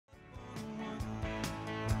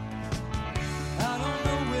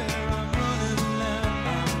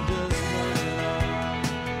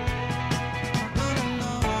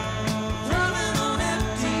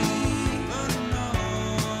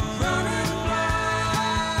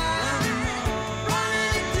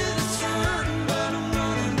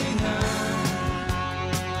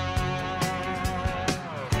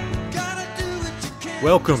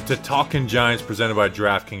Welcome to Talkin' Giants presented by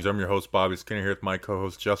DraftKings. I'm your host, Bobby Skinner, here with my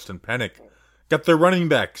co-host, Justin Pennick. Got their running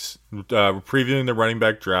backs. We're previewing the running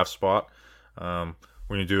back draft spot. We're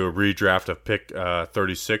going to do a redraft of pick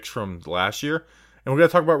 36 from last year. And we're going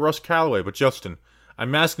to talk about Russ Collaway. But Justin,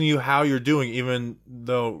 I'm asking you how you're doing, even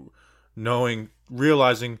though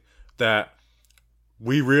realizing that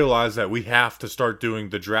we have to start doing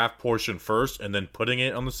the draft portion first and then putting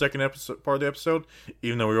it on the second episode part of the episode,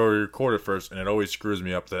 even though we already recorded first, and it always screws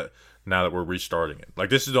me up that now that we're restarting it. Like,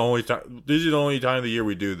 this is the only time of the year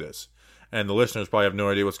we do this, and the listeners probably have no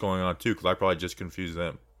idea what's going on too, because I probably just confused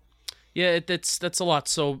them. Yeah, that's a lot.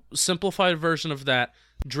 So simplified version of that: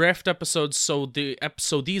 draft episodes. So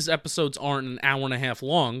these episodes aren't an hour and a half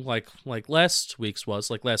long, like last week's was,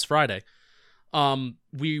 like last Friday.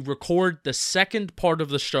 We record the second part of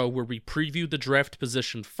the show where we preview the draft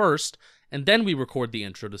position first, and then we record the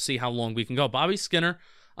intro to see how long we can go. Bobby Skinner,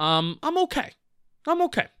 I'm okay.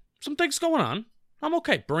 Some things going on. I'm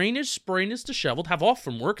okay. Brain is disheveled. Have off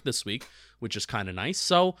from work this week, which is kind of nice.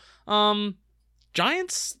 So,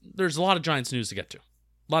 Giants, there's a lot of Giants news to get to. A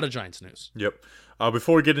lot of Giants news. Yep.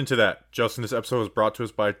 Before we get into that, Justin, this episode was brought to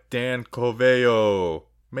us by Dan Coveo.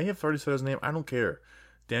 May have already said his name. I don't care.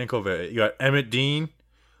 Dan Covey. You got Emmett Dean.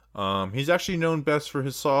 He's actually known best for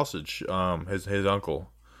his sausage. His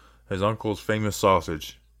uncle's famous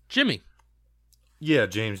sausage. Jimmy. Yeah,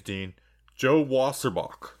 James Dean. Joe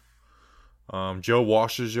Wasserbach. Joe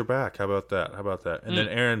washes your back. How about that? And then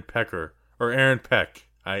Aaron Peck.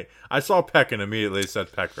 I saw Peck and immediately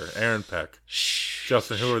said Pecker. Aaron Peck. Shh.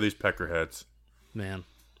 Justin, who are these Peckerheads? Man,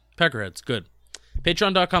 Peckerheads, good.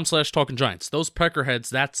 Patreon.com/TalkinGiants. Those Peckerheads,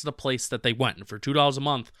 that's the place that they went. And for $2 a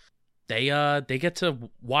month, they get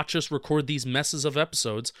to watch us record these messes of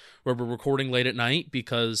episodes where we're recording late at night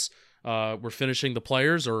because we're finishing the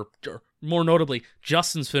players, or more notably,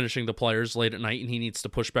 Justin's finishing the players late at night and he needs to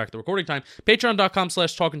push back the recording time.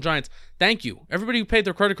 Patreon.com/TalkinGiants. Thank you. Everybody who paid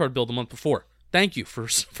their credit card bill the month before. Thank you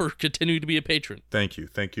for continuing to be a patron. Thank you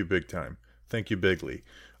big time. Thank you bigly.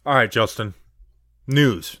 All right, Justin.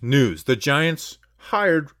 News. The Giants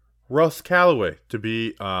hired Russ Collaway to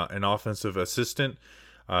be an offensive assistant.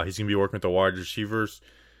 He's going to be working with the wide receivers.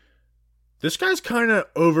 This guy's kind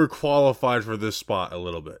of overqualified for this spot a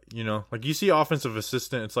little bit. You know, like you see offensive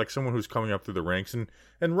assistant, it's like someone who's coming up through the ranks,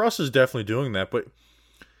 and Russ is definitely doing that, but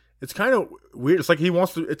it's kind of weird. It's like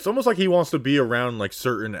it's almost like he wants to be around like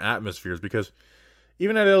certain atmospheres, because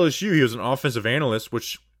even at LSU, he was an offensive analyst,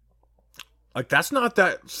 which like that's not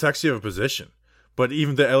that sexy of a position. But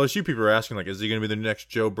even the LSU people are asking, like, is he going to be the next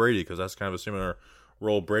Joe Brady? Because that's kind of a similar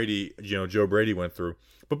role Joe Brady went through.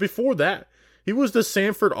 But before that, he was the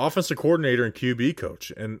Samford offensive coordinator and QB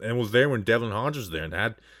coach, and was there when Devlin Hodges was there, and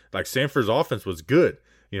had, like, Samford's offense was good.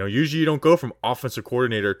 You know, usually you don't go from offensive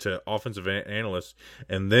coordinator to offensive analyst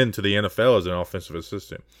and then to the NFL as an offensive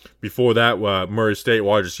assistant. Before that, Murray State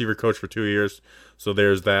wide receiver coach for 2 years. So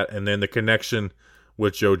there's that. And then the connection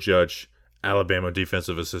with Joe Judge, Alabama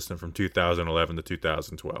defensive assistant from 2011 to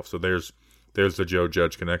 2012. So there's the Joe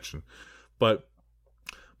Judge connection. But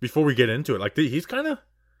before we get into it, like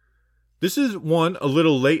this is one, a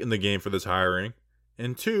little late in the game for this hiring,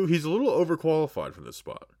 and two, he's a little overqualified for this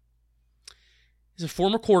spot. He's a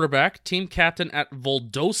former quarterback, team captain at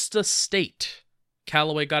Valdosta State.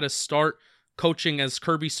 Collaway got his start coaching as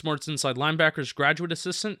Kirby Smart's inside linebackers graduate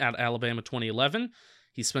assistant at Alabama 2011.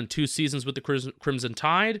 He spent 2 seasons with the Crimson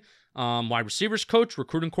Tide. Wide receivers coach,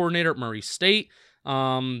 recruiting coordinator at Murray State.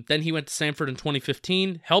 Then he went to Samford in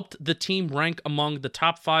 2015, helped the team rank among the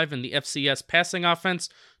top 5 in the FCS passing offense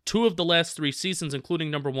 2 of the last 3 seasons, including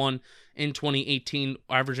number 1 in 2018,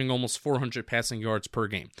 averaging almost 400 passing yards per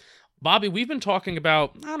game. Bobby, we've been talking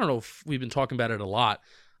about, I don't know if we've been talking about it a lot.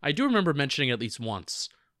 I do remember mentioning at least once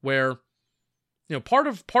where, you know, part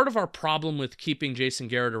of our problem with keeping Jason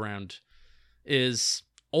Garrett around is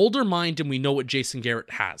older mind, and we know what Jason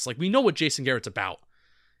Garrett has. Like, we know what Jason Garrett's about.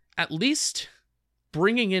 At least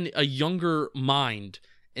bringing in a younger mind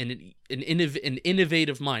and an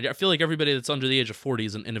innovative mind. I feel like everybody that's under the age of 40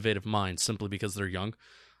 is an innovative mind simply because they're young.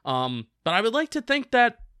 But I would like to think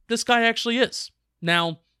that this guy actually is.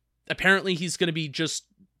 Now, apparently he's going to be just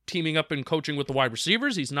teaming up and coaching with the wide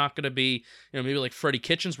receivers. He's not going to be, you know, maybe like Freddie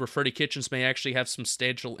Kitchens, where Freddie Kitchens may actually have some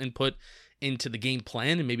substantial input into the game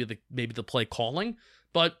plan and maybe the play calling.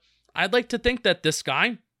 But I'd like to think that this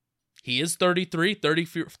guy, he is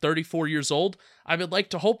 34 years old. I would like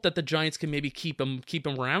to hope that the Giants can maybe keep him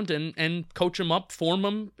around and coach him up, form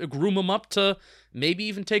him, groom him up to maybe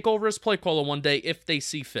even take over as play caller one day if they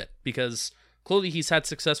see fit. Because clearly he's had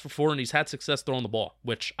success before, and he's had success throwing the ball,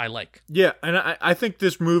 which I like. Yeah, and I think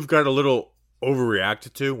this move got a little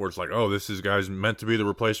overreacted to, where it's like, oh, this is guy's meant to be the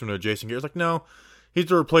replacement of Jason Garrett. It's like, no, he's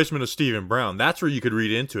the replacement of Stephen Brown. That's where you could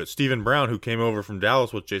read into it. Stephen Brown, who came over from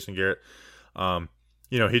Dallas with Jason Garrett,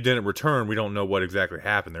 he didn't return. We don't know what exactly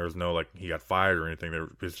happened. There was no, like, he got fired or anything.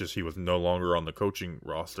 It's just he was no longer on the coaching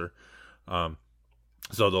roster.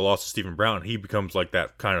 So the loss of Stephen Brown, he becomes like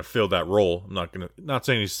that, kind of filled that role. I'm not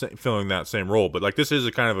saying he's filling that same role, but like this is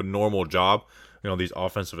a kind of a normal job, these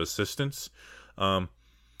offensive assistants. But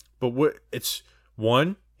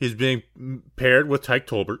he's being paired with Tyke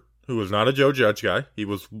Tolbert, who was not a Joe Judge guy. He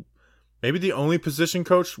was maybe the only position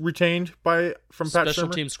coach retained from Pat Shurmur. Special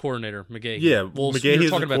teams coordinator, McGahee. Yeah, McGahee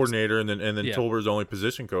is the coordinator, and then Tolbert's the only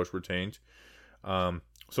position coach retained.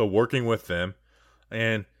 So working with them,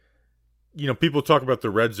 and people talk about the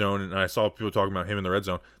red zone, and I saw people talking about him in the red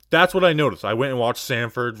zone. That's what I noticed. I went and watched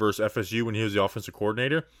Sanford versus FSU when he was the offensive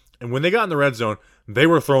coordinator, and when they got in the red zone, they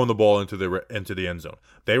were throwing the ball into the end zone.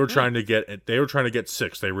 They were trying to get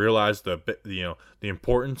 6. They realized the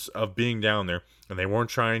importance of being down there, and they weren't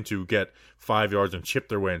trying to get 5 yards and chip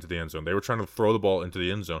their way into the end zone. They were trying to throw the ball into the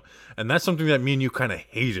end zone, and that's something that me and you kind of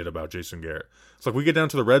hated about Jason Garrett. It's like we get down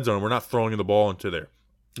to the red zone, and we're not throwing the ball into there.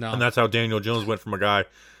 No. And that's how Daniel Jones went from a guy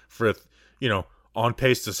on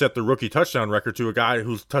pace to set the rookie touchdown record to a guy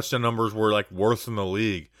whose touchdown numbers were like worse than the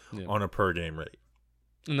league on a per game rate.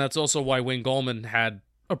 And that's also why Wayne Gallman had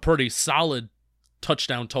a pretty solid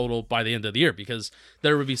touchdown total by the end of the year, because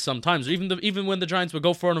there would be some times, even when the Giants would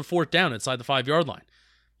go for it on 4th down inside the 5-yard line,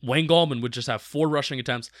 Wayne Gallman would just have 4 rushing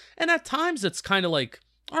attempts. And at times it's kind of like,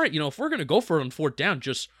 all right, if we're going to go for it on 4th down,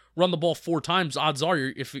 just run the ball 4 times. Odds are,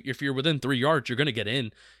 if you're within 3 yards, you're going to get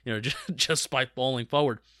in, just by falling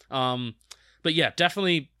forward. But yeah,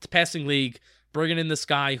 definitely the passing league, bringing in this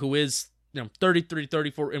guy who is 33,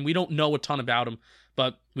 34, and we don't know a ton about him,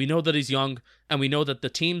 but we know that he's young, and we know that the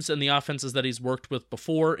teams and the offenses that he's worked with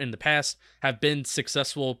before in the past have been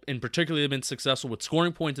successful, and particularly have been successful with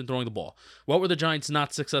scoring points and throwing the ball. What were the Giants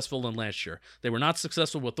not successful in last year? They were not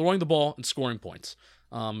successful with throwing the ball and scoring points.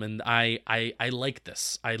 And I like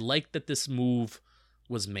this. I like that this move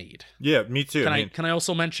was made. Yeah, me too. Can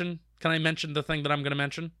I mention the thing that I'm going to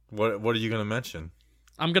mention? What are you going to mention?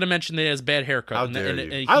 I'm going to mention that he has bad haircut. How dare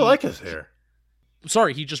you? I like his hair.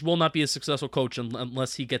 Sorry, he just will not be a successful coach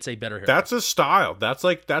unless he gets a better haircut. That's a style. That's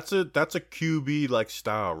a QB like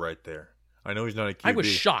style right there. I know he's not a QB. I was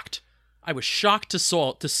shocked. to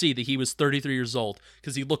see that he was 33 years old,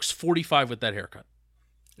 because he looks 45 with that haircut.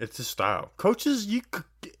 It's a style.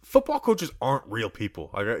 Football coaches aren't real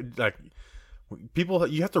people. Like people,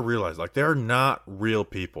 you have to realize, like, they're not real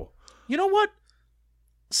people. You know what?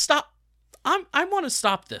 Stop. I want to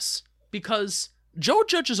stop this, because Joe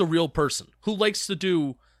Judge is a real person who likes to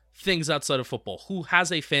do things outside of football, who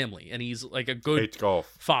has a family, and he's like a good hates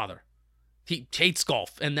golf father. He hates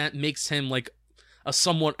golf, and that makes him like a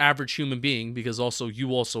somewhat average human being, because you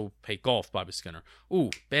also hate golf, Bobby Skinner. Ooh,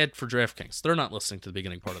 bad for DraftKings. They're not listening to the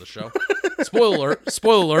beginning part of the show. Spoiler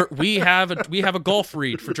alert, we have a golf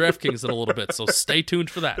read for DraftKings in a little bit, so stay tuned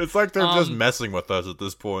for that. It's like they're just messing with us at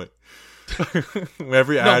this point.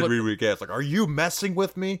 Every ad read we get, it's like, are you messing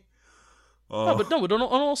with me? No, but in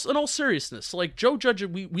all seriousness, like Joe Judge,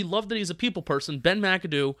 we love that he's a people person. Ben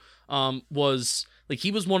McAdoo was like,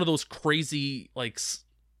 he was one of those crazy, like,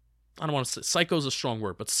 I don't want to say psycho is a strong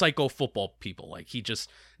word, but psycho football people. Like, he just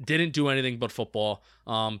didn't do anything but football.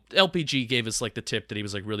 LPG gave us like the tip that he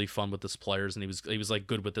was like really fun with his players, and he was like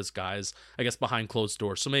good with his guys, I guess, behind closed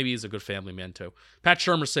doors. So maybe he's a good family man too. Pat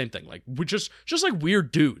Shurmur, same thing. Like, we're just like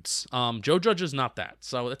weird dudes. Joe Judge is not that.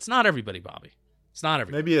 So it's not everybody, Bobby. It's not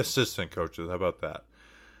everybody. Maybe assistant coaches. How about that?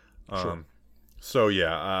 Sure. So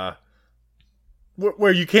yeah,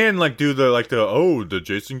 where you can like do the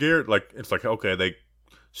Jason Garrett, like, it's like, okay,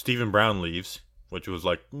 Stephen Brown leaves, which was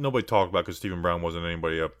like nobody talked about because Stephen Brown wasn't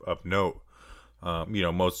anybody up note.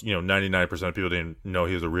 99% of people didn't know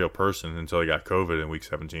he was a real person until he got COVID in week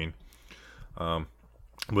 17. But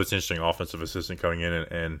it's interesting, offensive assistant coming in,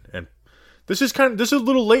 and this is a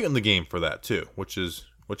little late in the game for that too, which is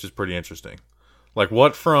pretty interesting. Like,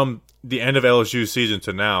 what from the end of LSU's season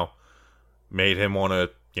to now made him want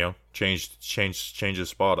to change his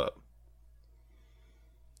spot up?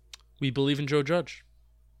 We believe in Joe Judge.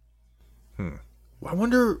 I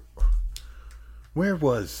wonder where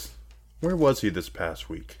was he this past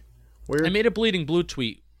week? I made a bleeding blue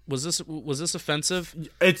tweet. Was this offensive?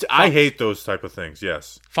 I hate those type of things.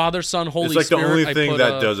 Yes. Father, Son, Holy Spirit. It's like the only thing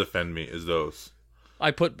that does offend me is those.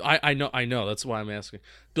 I know. That's why I'm asking.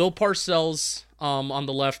 Bill Parcells on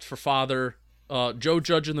the left for Father, Joe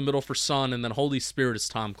Judge in the middle for Son, and then Holy Spirit is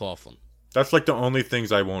Tom Coughlin. That's like the only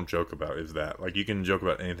things I won't joke about is that. Like, you can joke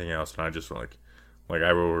about anything else, and I just like Like,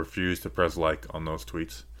 I will refuse to press like on those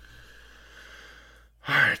tweets.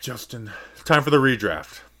 All right, Justin. Time for the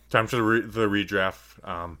redraft. Time for the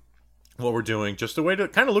redraft. What we're doing, just a way to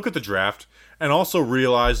kind of look at the draft and also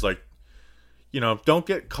realize, like, don't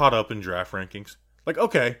get caught up in draft rankings. Like,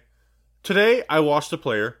 okay, today I watched a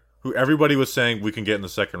player who everybody was saying we can get in the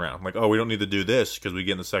second round. Like, oh, we don't need to do this because we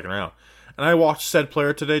get in the second round. And I watched said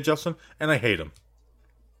player today, Justin, and I hate him.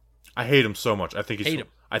 I hate him so much. I think he's.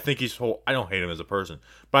 I don't hate him as a person,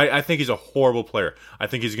 but I think he's a horrible player. I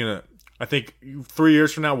think 3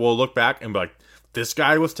 years from now we'll look back and be like, this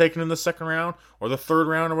guy was taken in the second round or the third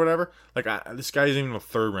round or whatever. Like, this guy isn't even a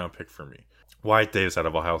third round pick for me. Wyatt Davis out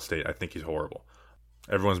of Ohio State, I think he's horrible.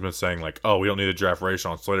 Everyone's been saying, like, oh, we don't need to draft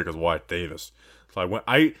Rashawn Slater because Wyatt Davis. So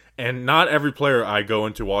and not every player I go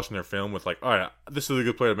into watching their film with, like, all right, this is a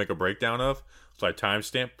good player to make a breakdown of. So I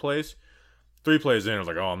timestamp plays. 3 plays in, I was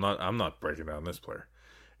like, oh, I'm not breaking down this player.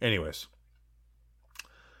 Anyways,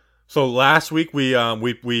 so last week we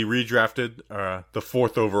redrafted the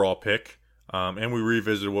 4th overall pick, and we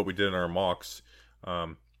revisited what we did in our mocks.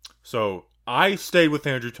 So I stayed with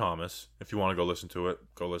Andrew Thomas. If you want to go listen to it.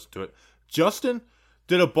 Justin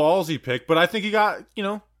did a ballsy pick, but I think he got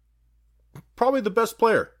probably the best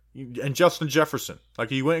player, and Justin Jefferson. Like,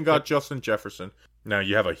 he went and got Justin Jefferson. Now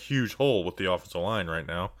you have a huge hole with the offensive line right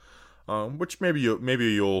now, which maybe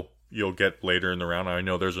you'll get later in the round. I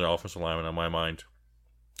know there's an offensive lineman on my mind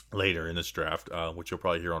later in this draft, which you'll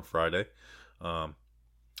probably hear on Friday.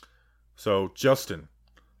 So, Justin,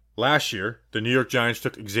 last year, the New York Giants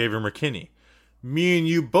took Xavier McKinney. Me and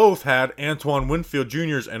you both had Antoine Winfield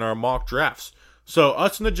Jr.'s in our mock drafts. So,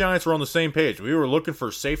 us and the Giants were on the same page. We were looking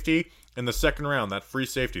for safety in the second round, that free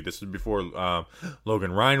safety. This was before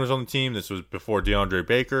Logan Ryan was on the team. This was before DeAndre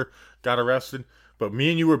Baker got arrested. But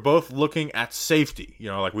me and you were both looking at safety.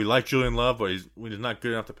 Like, we like Julian Love, but he's not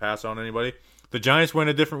good enough to pass on anybody. The Giants went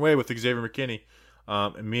a different way with Xavier McKinney,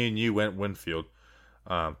 and me and you went Winfield.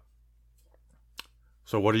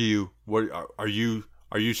 So what are you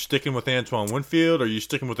sticking with Antoine Winfield? Are you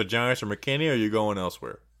sticking with the Giants or McKinney? Or are you going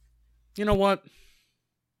elsewhere? You know what?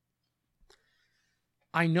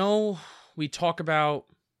 I know we talk about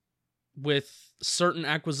with certain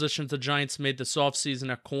acquisitions the Giants made this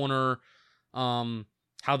offseason at corner,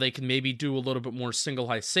 how they can maybe do a little bit more single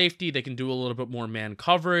high safety. They can do a little bit more man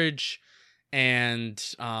coverage, and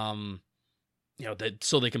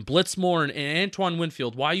so they can blitz more. And Antoine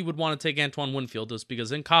Winfield, why you would want to take Antoine Winfield is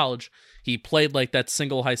because in college he played like that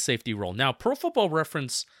single high safety role. Now, Pro Football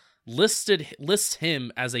Reference lists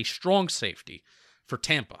him as a strong safety for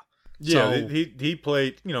Tampa. Yeah, so, he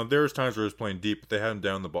played. There was times where he was playing deep, but they had him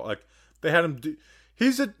down the ball. Like, they had him.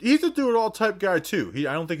 He's a do-it-all type guy too.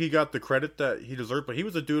 I don't think he got the credit that he deserved, but he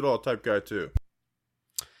was a do-it-all type guy too.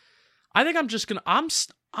 I think I'm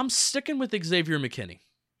sticking with Xavier McKinney.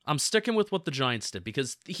 I'm sticking with what the Giants did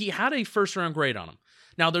because he had a first-round grade on him.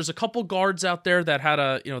 Now, there's a couple guards out there that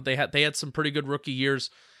had they had some pretty good rookie years,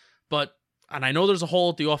 and I know there's a hole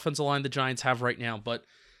at the offensive line the Giants have right now, but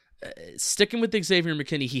sticking with Xavier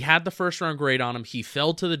McKinney, he had the first-round grade on him. He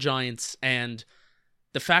fell to the Giants, and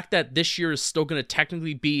the fact that this year is still going to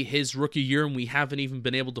technically be his rookie year and we haven't even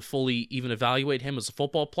been able to fully even evaluate him as a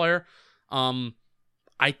football player,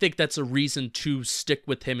 I think that's a reason to stick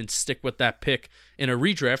with him and stick with that pick in a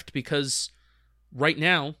redraft because right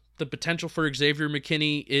now the potential for Xavier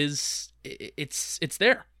McKinney it's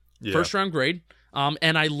there. Yeah. First round grade.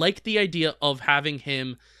 And I like the idea of having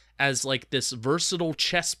him as like this versatile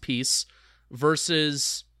chess piece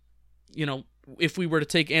versus, if we were to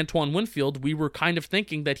take Antoine Winfield, we were kind of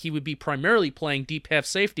thinking that he would be primarily playing deep half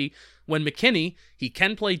safety. When McKinney, he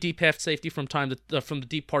can play deep half safety from the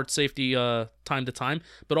deep part safety time to time,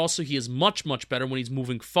 but also he is much better when he's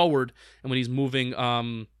moving forward and when he's moving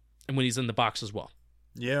and when he's in the box as well.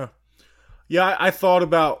 Yeah, I thought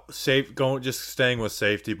about staying with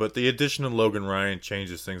safety, but the addition of Logan Ryan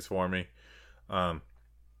changes things for me.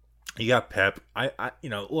 You got Pep.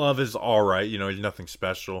 Love is all right. He's nothing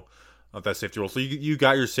special of that safety role. So you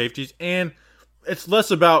got your safeties, and it's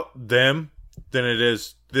less about them than it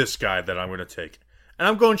is this guy that I'm going to take. And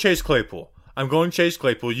I'm going Chase Claypool.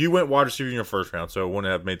 You went wide receiver in your first round, so it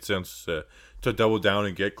wouldn't have made sense to double down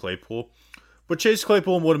and get Claypool. But Chase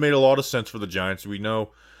Claypool would have made a lot of sense for the Giants. We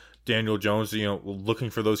know Daniel Jones, looking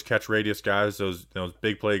for those catch radius guys, those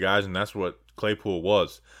big play guys, and that's what Claypool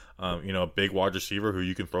was. A big wide receiver who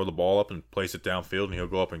you can throw the ball up and place it downfield, and he'll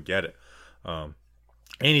go up and get it.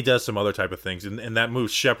 And he does some other type of things. And that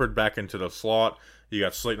moves Shepard back into the slot. You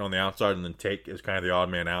got Slayton on the outside, and then Tate is kind of the odd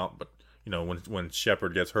man out. But, when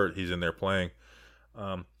Shepard gets hurt, he's in there playing.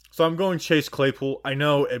 So I'm going Chase Claypool. I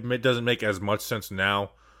know it doesn't make as much sense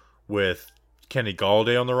now with Kenny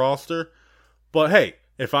Galladay on the roster. But hey,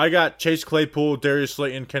 if I got Chase Claypool, Darius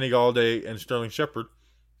Slayton, Kenny Galladay, and Sterling Shepard,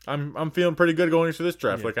 I'm feeling pretty good going into this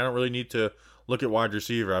draft. Yeah. Like, I don't really need to look at wide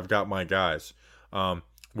receiver. I've got my guys.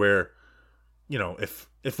 Where, you know,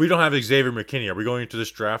 if we don't have Xavier McKinney, are we going into this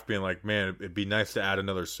draft being like, man, it'd be nice to add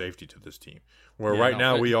another safety to this team? Where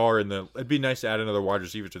we are it'd be nice to add another wide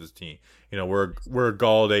receiver to this team. You know, we're a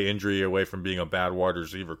Galladay injury away from being a bad wide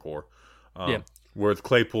receiver core. With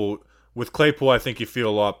Claypool, I think you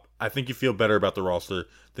feel better about the roster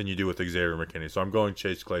than you do with Xavier McKinney. So I'm going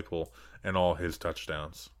Chase Claypool and all his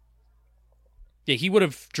touchdowns. Yeah, he would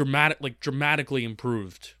have dramatically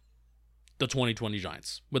improved the 2020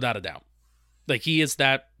 Giants, without a doubt. Like, he is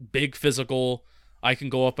that big physical, I can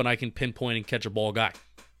go up and I can pinpoint and catch a ball guy.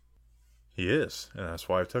 He is, and that's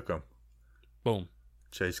why I took him. Boom.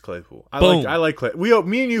 Chase Claypool. Boom. I like Clay.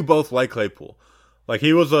 Me and you both like Claypool. Like,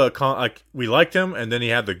 he was we liked him, and then he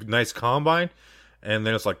had the nice combine, and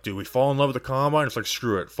then it's like, dude, we fall in love with the combine. It's like,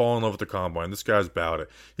 screw it, fall in love with the combine. This guy's about it.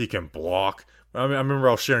 He can block. I mean, I remember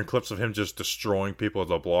I was sharing clips of him just destroying people as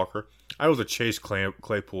a blocker. I was a Chase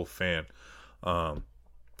Claypool fan.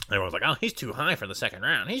 Everyone's like, oh, he's too high for the second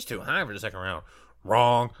round.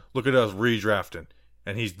 Wrong. Look at us redrafting.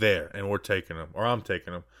 And he's there, and we're taking him, or I'm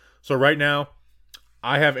taking him. So right now,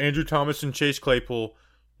 I have Andrew Thomas and Chase Claypool.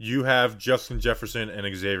 You have Justin Jefferson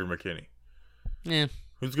and Xavier McKinney. Yeah.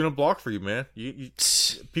 Who's going to block for you, man?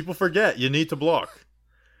 People forget. You need to block.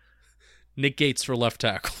 Nick Gates for left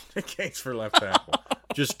tackle. Nick Gates for left tackle.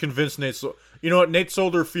 Just convince Nate Solder. You know what? Nate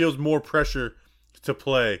Solder feels more pressure to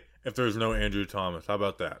play if there's no Andrew Thomas. How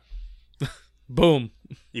about that? Boom.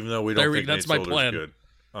 Even though we don't think Nate Solder's good.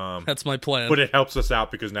 That's my plan. But it helps us out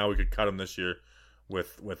because now we could cut him this year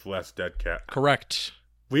with less dead cap. Correct.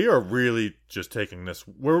 We are really just taking this.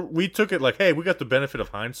 We took it like, hey, we got the benefit of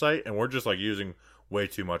hindsight, and we're just like using way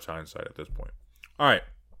too much hindsight at this point. All right.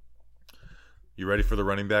 You ready for the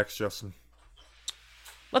running backs, Justin?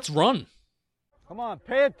 Let's run. Come on,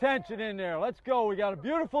 pay attention in there. Let's go. We got a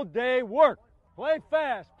beautiful day. Work. Play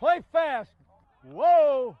fast. Play fast.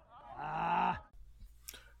 Whoa.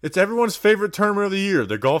 It's everyone's favorite tournament of the year.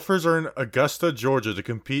 The golfers are in Augusta, Georgia to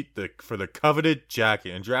compete for the coveted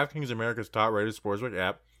jacket. And DraftKings, America's top-rated sportsbook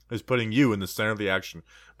app, is putting you in the center of the action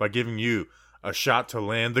by giving you a shot to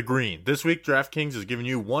land the green. This week, DraftKings is giving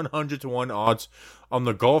you 100-1 odds on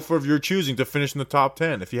the golfer of your choosing to finish in the top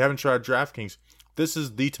 10. If you haven't tried DraftKings, this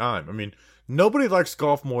is the time. I mean, nobody likes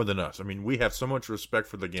golf more than us. I mean, we have so much respect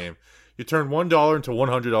for the game. You turn $1 into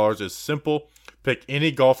 $100. It's simple. Pick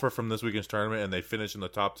any golfer from this weekend's tournament, and they finish in the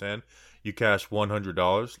top 10. You cash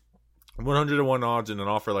 $100. 100-1 odds in an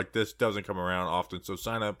offer like this doesn't come around often, so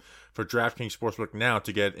sign up for DraftKings Sportsbook now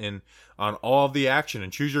to get in on all of the action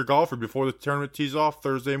and choose your golfer before the tournament tees off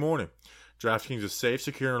Thursday morning. DraftKings is safe,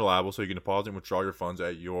 secure, and reliable, so you can deposit and withdraw your funds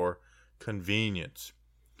at your convenience.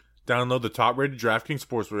 Download the top-rated DraftKings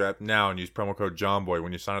Sportsbook app now and use promo code JOHNBOY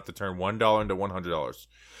when you sign up to turn $1 into $100.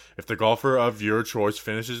 If the golfer of your choice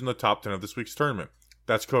finishes in the top 10 of this week's tournament,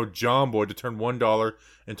 that's code JOHNBOY to turn $1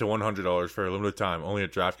 into $100 for a limited time, only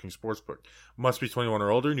at DraftKings Sportsbook. Must be 21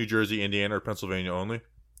 or older, New Jersey, Indiana, or Pennsylvania only.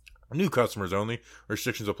 New customers only.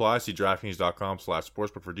 Restrictions apply. See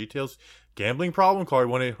DraftKings.com/sportsbook for details. Gambling problem? Call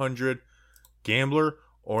 1-800-GAMBLER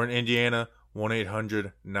or in Indiana,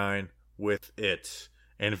 1-800-9-WITH-IT.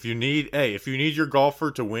 And if you need your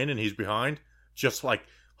golfer to win and he's behind, just like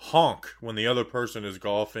honk when the other person is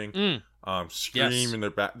golfing, scream in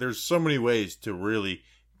their back. There's so many ways to really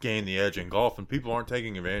gain the edge in golf, and people aren't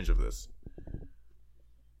taking advantage of this.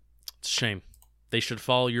 It's a shame. They should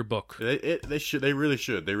follow your book. They should. They really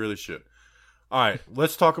should. They really should. All right,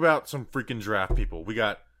 let's talk about some freaking draft people. We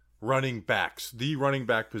got running backs, the running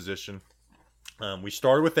back position. We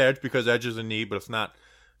started with edge because edge is a need, but it's not.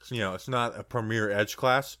 It's not a premier edge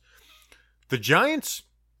class. The Giants,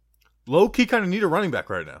 low-key, kind of need a running back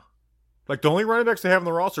right now. Like, the only running backs they have on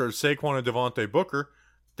the roster are Saquon and Devontae Booker.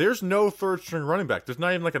 There's no third-string running back. There's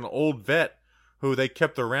not even, like, an old vet who they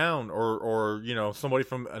kept around or somebody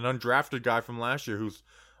from an undrafted guy from last year who's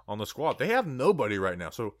on the squad. They have nobody right now.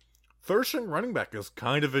 So, third-string running back is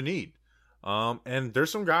kind of a need. And there's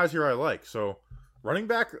some guys here I like. So, running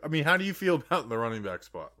back, I mean, how do you feel about the running back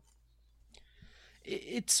spot?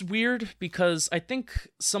 It's weird because I think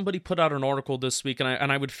somebody put out an article this week,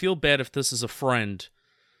 and I would feel bad if this is a friend.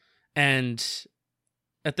 And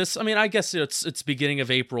at this, I mean, I guess it's beginning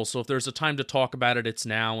of April, so if there's a time to talk about it, it's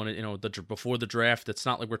now. And before the draft, it's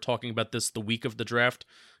not like we're talking about this the week of the draft.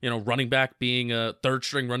 Running back being a third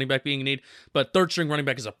string running back being a need, but third string running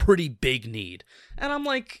back is a pretty big need. And I'm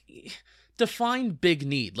like, define big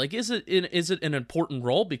need. Like, is it an important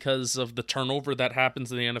role because of the turnover that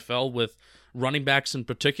happens in the NFL with running backs in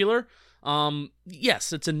particular?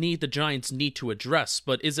 Yes, it's a need the Giants need to address,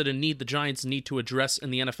 but is it a need the Giants need to address in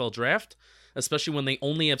the NFL draft? Especially when they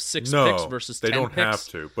only have 6 picks versus 10 picks. No, they don't have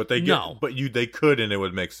to, but they could, and it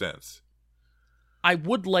would make sense. I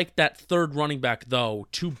would like that third running back, though,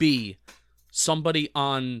 to be somebody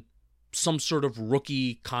on some sort of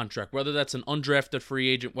rookie contract, whether that's an undrafted free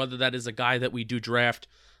agent, whether that is a guy that we do draft,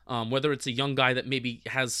 whether it's a young guy that maybe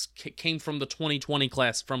came from the 2020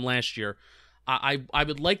 class from last year. I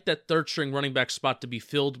would like that third string running back spot to be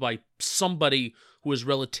filled by somebody who is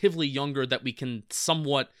relatively younger that we can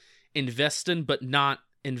somewhat invest in, but not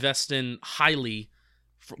invest in highly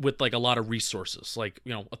with like a lot of resources, like,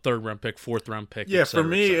 you know, a 3rd round pick, 4th round pick. Yeah, for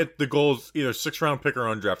me, the goal is either 6th round pick or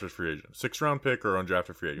undrafted free agent. 6th round pick or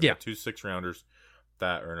undrafted free agent. Yeah, 2 6-rounders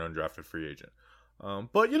that are an undrafted free agent.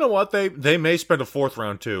 But you know what? They may spend a 4th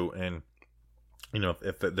round too, and you know,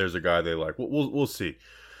 if there's a guy they like, we'll see.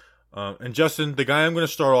 And Justin, the guy I'm going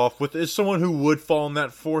to start off with is someone who would fall in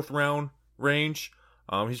that 4th round range.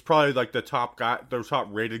 He's probably like the top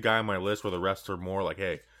rated guy on my list, where the rest are more like,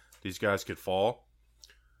 hey, these guys could fall.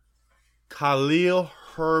 Khalil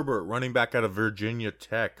Herbert, running back out of Virginia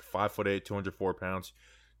Tech, 5'8", 204 pounds.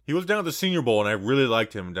 He was down at the Senior Bowl, and I really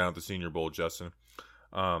liked him down at the Senior Bowl, Justin.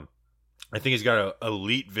 I think he's got an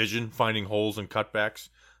elite vision, finding holes and cutbacks.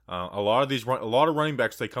 A lot of running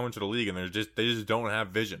backs, they come into the league and they just don't have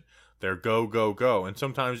vision. They're go, and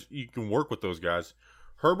sometimes you can work with those guys.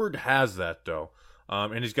 Herbert has that though,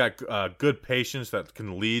 and he's got good patience that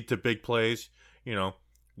can lead to big plays. You know,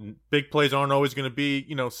 big plays aren't always going to be,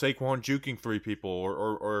 you know, Saquon juking 3 people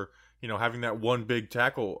or you know, having that one big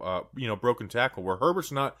tackle, you know, broken tackle. Where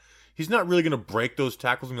he's not really going to break those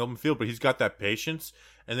tackles in the open field, but he's got that patience,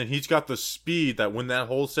 and then he's got the speed that when that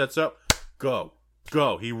hole sets up, go.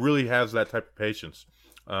 He really has that type of patience.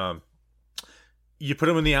 You put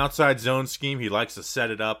him in the outside zone scheme, he likes to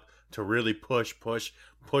set it up to really push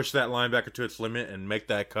that linebacker to its limit and make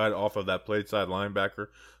that cut off of that plate side linebacker.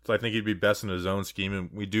 So I think he'd be best in his zone scheme,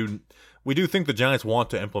 and we do think the Giants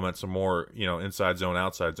want to implement some more, you know, inside zone,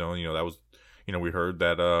 outside zone. You know, that was, you know, we heard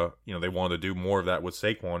that you know, they wanted to do more of that with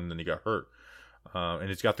Saquon, and then he got hurt. And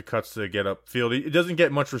he's got the cuts to get upfield. It doesn't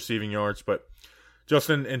get much receiving yards, but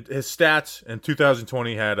Justin, in his stats in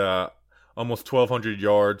 2020 had almost 1,200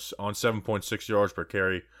 yards on 7.6 yards per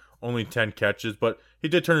carry, only 10 catches, but he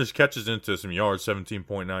did turn his catches into some yards,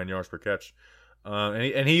 17.9 yards per catch.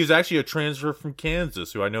 And he is actually a transfer from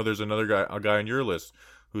Kansas, who I know there's a guy on your list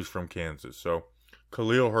who's from Kansas. So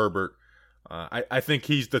Khalil Herbert, I think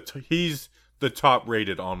he's the top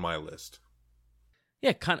rated on my list.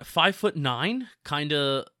 Yeah, kind of 5'9", kind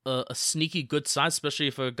of a sneaky good size, especially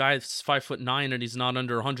if a guy's 5'9" and he's not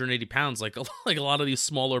under 180 pounds, like a lot of these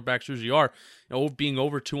smaller backs usually are. You know, being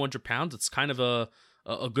over 200 pounds, it's kind of a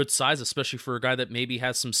good size, especially for a guy that maybe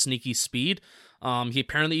has some sneaky speed. He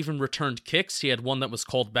apparently even returned kicks. He had one that was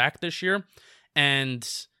called back this year, and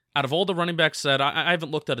out of all the running backs that I haven't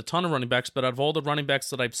looked at a ton of running backs, but out of all the running backs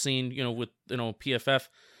that I've seen, you know, with, you know, PFF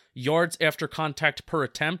yards after contact per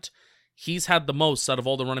attempt, he's had the most out of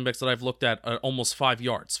all the running backs that I've looked at, almost 5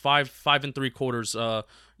 yards, 5 3/4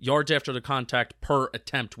 yards after the contact per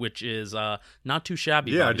attempt, which is not too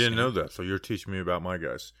shabby. Yeah, I didn't know that. So you're teaching me about my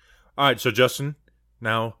guys. All right, so Justin,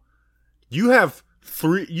 now you have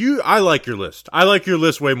 3. I like your list. I like your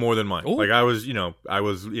list way more than mine. Ooh. Like I was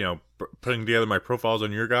putting together my profiles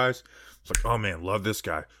on your guys. It's like, oh man, love this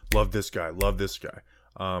guy, love this guy, love this guy.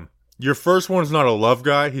 Your first one's not a love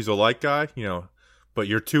guy; he's a like guy, you know. But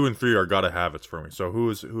your 2 and 3 are gotta have it's for me. So who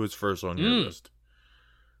is first on your list?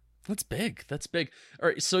 That's big. All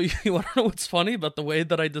right, so you want to know what's funny about the way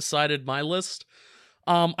that I decided my list?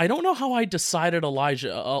 I don't know how I decided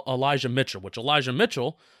Elijah Mitchell, which Elijah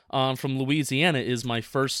Mitchell from Louisiana is my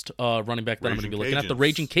first running back that I'm going to be looking at, the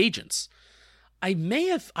Raging Cajuns. I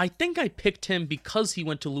think I picked him because he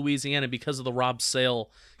went to Louisiana because of the Rob Sale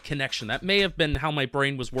connection. That may have been how my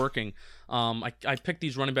brain was working. I picked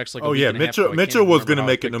these running backs like Mitchell was going to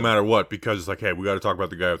make it no matter what, because it's like, hey, we got to talk about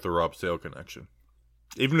the guy with the Rob Sale connection.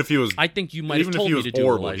 Even if he was, I think you might have told me to do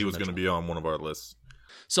horrible, he was going to be on one of our lists.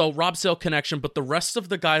 So Rob Sale connection, but the rest of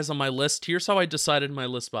the guys on my list, here's how I decided my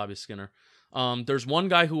list, Bobby Skinner. There's one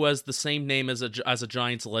guy who has the same name as a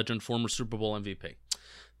Giants legend, former Super Bowl MVP.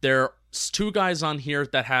 There's 2 guys on here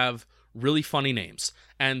that have really funny names,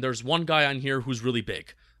 and there's one guy on here who's really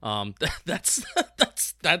big. That's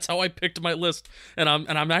how I picked my list, and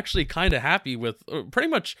I'm actually kind of happy with pretty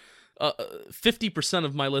much 50%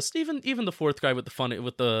 of my list. Even the fourth guy with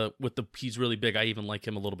the he's really big. I even like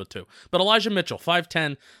him a little bit too. But Elijah Mitchell,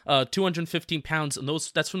 5'10", 215 pounds, and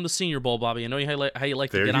that's from the Senior Bowl, Bobby. I know how you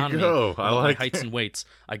like to get on me. I like heights and weights.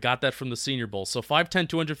 I got that from the Senior Bowl. So 5'10",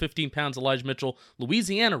 215 pounds, Elijah Mitchell,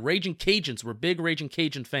 Louisiana Raging Cajuns. We're big Raging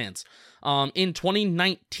Cajun fans. In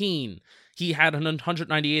 2019. He had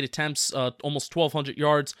 198 attempts, almost 1,200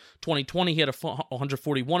 yards. 2020, he had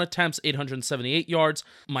 141 attempts, 878 yards.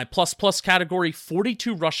 My plus category,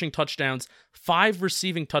 42 rushing touchdowns, 5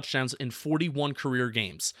 receiving touchdowns in 41 career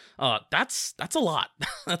games. That's a lot.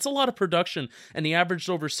 That's a lot of production. And he averaged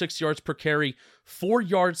over 6 yards per carry, 4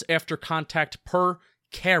 yards after contact per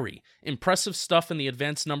carry. Impressive stuff in the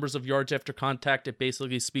advanced numbers of yards after contact. It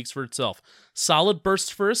basically speaks for itself. Solid bursts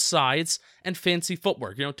for his size and fancy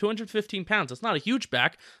footwork. 215 pounds. That's not a huge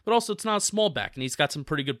back, but also it's not a small back, and he's got some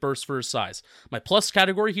pretty good bursts for his size. My plus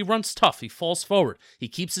category, he runs tough. He falls forward. He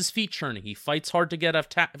keeps his feet churning. He fights hard to get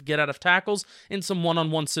out of tackles in some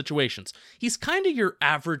one-on-one situations. He's kind of your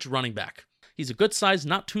average running back. He's a good size,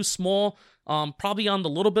 not too small, probably on the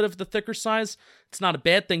little bit of the thicker size. It's not a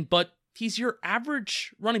bad thing, but he's your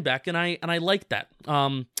average running back, and I like that.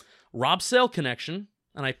 Rob Sale connection,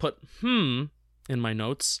 and I put in my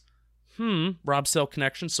notes. Rob Sale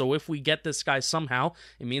connection. So if we get this guy somehow,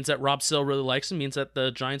 it means that Rob Sale really likes him. It means that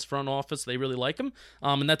the Giants front office, they really like him,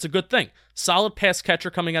 and that's a good thing. Solid pass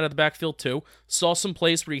catcher coming out of the backfield too. Saw some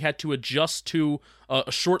plays where he had to adjust to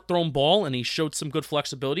a short thrown ball, and he showed some good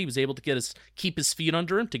flexibility. He was able to keep his feet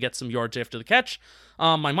under him to get some yards after the catch.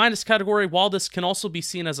 My minus category, while this can also be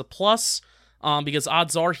seen as a plus, because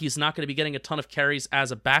odds are he's not going to be getting a ton of carries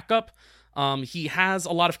as a backup, he has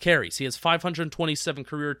a lot of carries. He has 527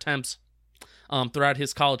 career attempts throughout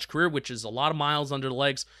his college career, which is a lot of miles under the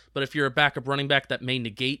legs. But if you're a backup running back, that may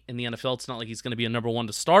negate in the NFL. It's not like he's going to be a number one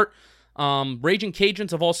to start. Raging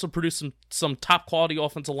Cajuns have also produced some top-quality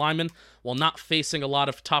offensive linemen while not facing a lot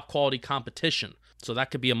of top-quality competition. So that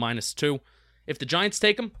could be a -2. If the Giants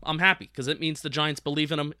take him, I'm happy because it means the Giants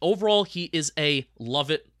believe in him. Overall, he is a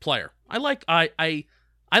love-it player. I love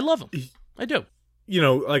him. I do.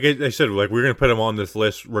 Like I said, we're going to put him on this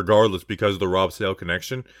list regardless because of the Rob Sale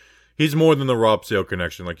connection. He's more than the Rob Sale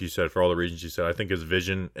connection, like you said, for all the reasons you said. I think his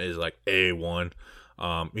vision is like A1.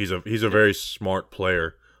 He's a very smart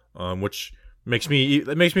player, which makes me a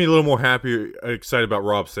little more excited about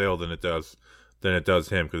Rob Sale than it does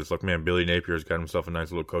him, because it's like, man, Billy Napier's got himself a nice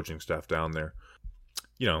little coaching staff down there.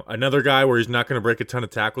 Another guy where he's not going to break a ton of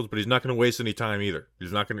tackles, but he's not going to waste any time either.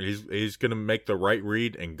 He's going to make the right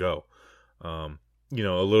read and go. A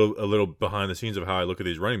little behind the scenes of how I look at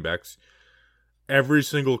these running backs. Every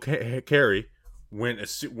single carry, when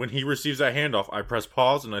he receives that handoff, I press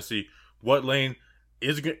pause and I see what lane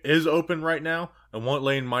is open right now and what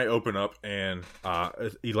lane might open up. And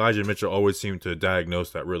Elijah Mitchell always seemed to diagnose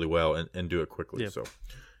that really well and do it quickly. Yeah. So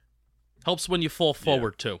helps when you fall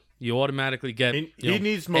forward too. You automatically get he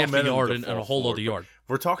needs momentum, half a yard and a whole other yard.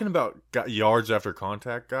 We're talking about yards after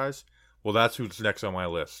contact, guys. Well, that's who's next on my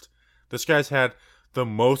list. This guy's had the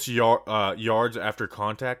most yards after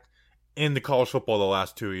contact in the college football the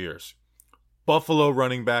last 2 years. Buffalo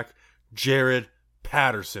running back Jaret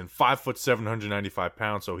Patterson, 5'7", 795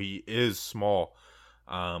 pounds, so he is small.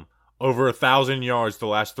 Over 1,000 yards the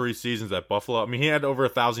last 3 seasons at Buffalo. I mean, he had over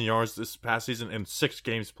 1,000 yards this past season in 6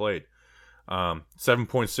 games played.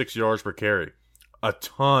 7.6 yards per carry. A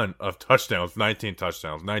ton of touchdowns, 19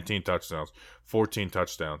 touchdowns, 14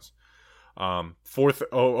 touchdowns.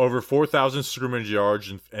 Over 4,000 scrimmage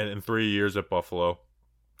yards in 3 years at Buffalo.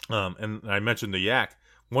 And I mentioned the yak.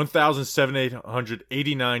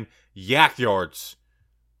 1,789 yak yards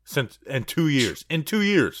in 2 years. In 2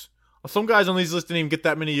 years. Some guys on these lists didn't even get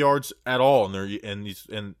that many yards at all in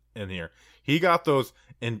here. He got those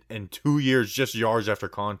in 2 years, just yards after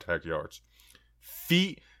contact yards.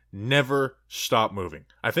 Feet never stop moving.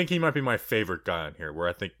 I think he might be my favorite guy on here, where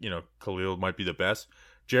I think, Khalil might be the best.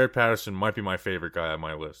 Jaret Patterson might be my favorite guy on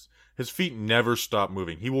my list. His feet never stop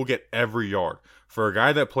moving. He will get every yard. For a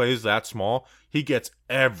guy that plays that small, he gets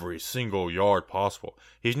every single yard possible.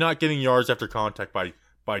 He's not getting yards after contact by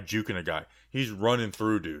juking a guy. He's running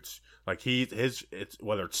through dudes. Like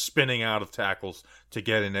whether it's spinning out of tackles to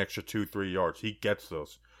get an extra 2-3 yards, he gets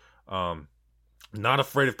those. Not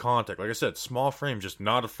afraid of contact. Like I said, small frame, just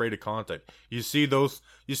not afraid of contact. You see those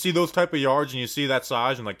type of yards and you see that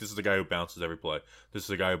size and like, this is the guy who bounces every play. This is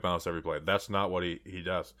the guy who bounces every play. That's not what he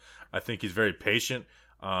does. I think he's very patient.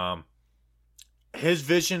 His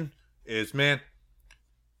vision is, man,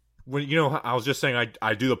 when I was just saying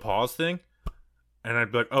I do the pause thing and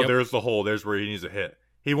I'd be like, oh, there's the hole. There's where he needs to hit.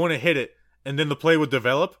 He wouldn't hit it and then the play would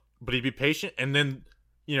develop, but he'd be patient and then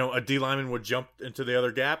a D lineman would jump into the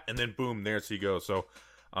other gap, and then boom, there he goes. So,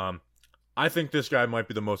 I think this guy might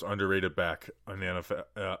be the most underrated back in the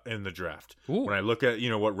NFL in the draft. Ooh. When I look at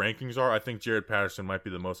what rankings are, I think Jaret Patterson might be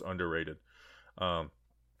the most underrated.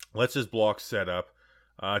 Let's his block set up.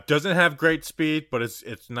 Doesn't have great speed, but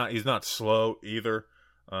he's not slow either.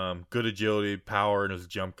 Good agility, power in his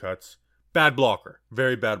jump cuts. Bad blocker,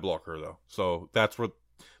 very bad blocker though. So that's where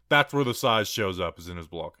the size shows up, is in his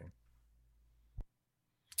blocking.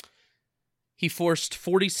 He forced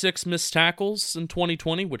 46 missed tackles in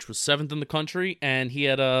 2020, which was 7th in the country, and he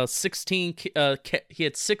had 16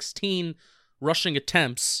 rushing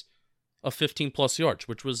attempts of 15 plus yards,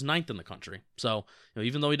 which was 9th in the country. So,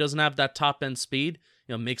 even though he doesn't have that top end speed,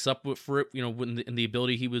 makes up for it, in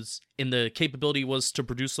the capability he was to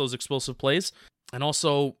produce those explosive plays. And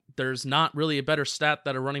also, there's not really a better stat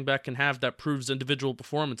that a running back can have that proves individual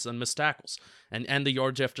performance than missed tackles and the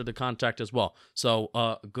yards after the contact as well. So,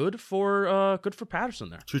 good for Patterson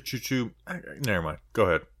there. Choo. Never mind. Go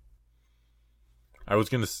ahead. I was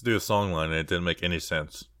going to do a song line and it didn't make any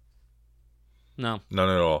sense. No. None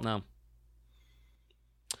at all. No.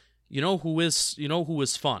 You know who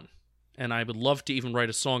is fun, and I would love to even write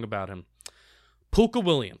a song about him. Pooka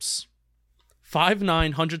Williams. 5'9",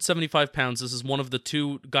 175 pounds. This is one of the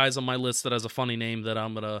two guys on my list that has a funny name that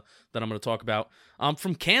I'm gonna talk about.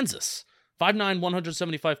 From Kansas. 5'9",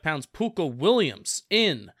 175 pounds. Pooka Williams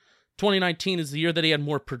in 2019 is the year that he had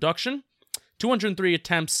more production. 203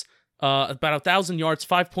 attempts, about 1,000 yards,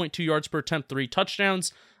 5.2 yards per attempt, 3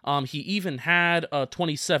 touchdowns. He even had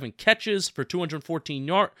 27 catches for 214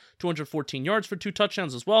 yards for 2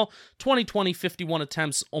 touchdowns as well. 2020, 51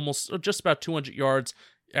 attempts, almost just about 200 yards.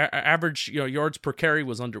 Average yards per carry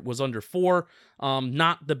was under 4.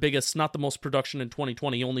 Not the biggest, not the most production in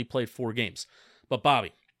 2020. He only played 4 games. But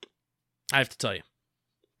Bobby, I have to tell you,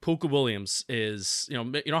 Pooka Williams is, you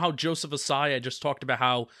know how Joseph Asai, I just talked about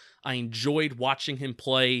how I enjoyed watching him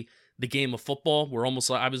play the game of football.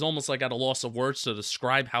 I was almost like at a loss of words to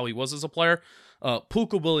describe how he was as a player.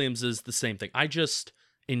 Pooka Williams is the same thing. I just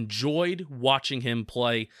enjoyed watching him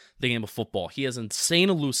play the game of football. He has insane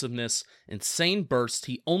elusiveness, insane burst.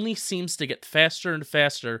 He only seems to get faster and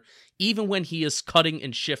faster, even when he is cutting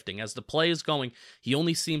and shifting. As the play is going, he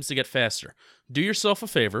only seems to get faster. Do yourself a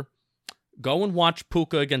favor. Go and watch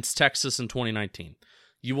Pooka against Texas in 2019.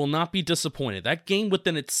 You will not be disappointed. That game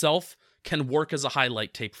within itself can work as a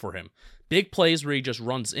highlight tape for him. Big plays where he just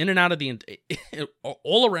runs in and out of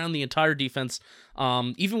all around the entire defense.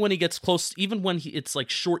 Even when he gets close, even when it's like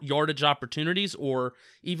short yardage opportunities, or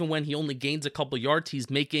even when he only gains a couple yards, he's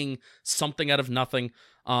making something out of nothing.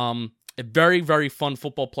 A very, very fun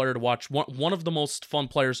football player to watch. One of the most fun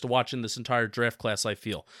players to watch in this entire draft class, I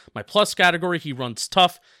feel. My plus category, he runs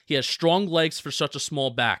tough. He has strong legs for such a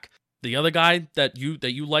small back. The other guy that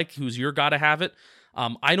you like, who's your guy to have it,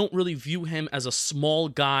 I don't really view him as a small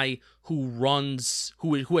guy who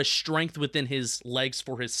has strength within his legs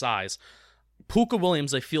for his size. Pooka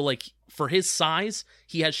Williams, I feel like for his size,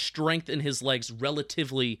 he has strength in his legs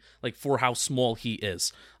relatively, like for how small he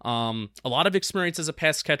is. A lot of experience as a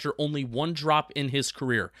pass catcher, only 1 drop in his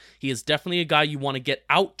career. He is definitely a guy you want to get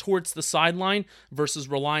out towards the sideline versus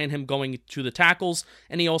rely on him going to the tackles,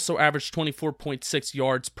 and he also averaged 24.6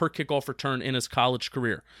 yards per kickoff return in his college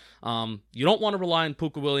career. You don't want to rely on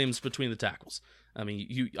Pooka Williams between the tackles. I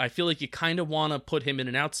mean, I feel like you kind of want to put him in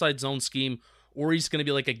an outside zone scheme, or he's going to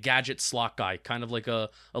be like a gadget slot guy, kind of like a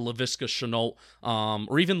Laviska Shenault,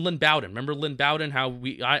 or even Lynn Bowden. Remember Lynn Bowden, how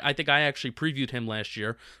I think I actually previewed him last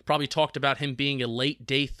year, probably talked about him being a late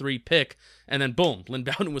day 3 pick, and then boom, Lynn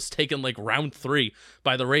Bowden was taken like round 3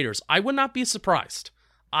 by the Raiders. I would not be surprised.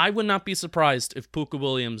 If Pooka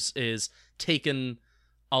Williams is taken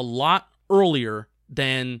a lot earlier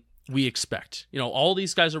than we expect. All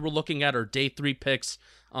these guys that we're looking at are day 3 picks.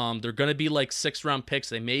 They're going to be like 6th-round picks.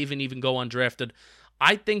 They may even go undrafted.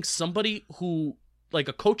 I think somebody who, like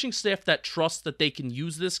a coaching staff that trusts that they can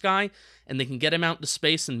use this guy and they can get him out into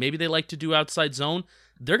space, and maybe they like to do outside zone,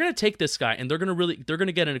 they're going to take this guy and they're going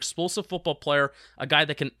to get an explosive football player, a guy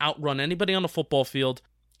that can outrun anybody on the football field.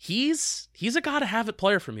 He's a gotta-have-it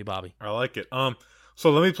player for me, Bobby. I like it. So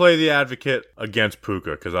let me play the advocate against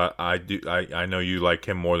Pooka, because I know you like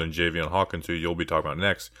him more than Javian Hawkins, who you'll be talking about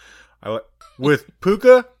next. With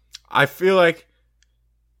Pooka, I feel like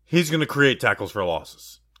he's going to create tackles for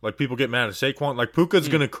losses. Like, people get mad at Saquon. Like, Puka's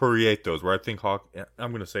going to create those, where I think I'm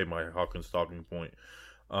going to save my Hawkins talking point.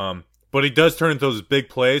 But he does turn into those big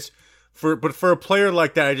plays. But for a player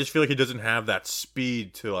like that, I just feel like he doesn't have that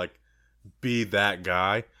speed to, like, be that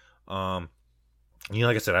guy.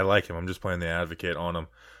 Like I said, I like him. I'm just playing the advocate on him.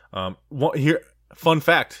 Fun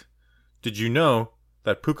fact. Did you know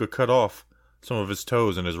that Pooka cut off some of his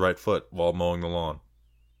toes in his right foot while mowing the lawn.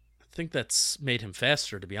 I think that's made him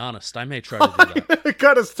faster, to be honest. I may try to do that.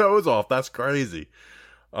 Cut his toes off. That's crazy.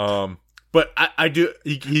 But I do.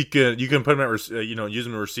 You can put him at use him as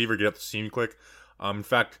a receiver, get up the seam quick. In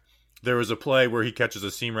fact, there was a play where he catches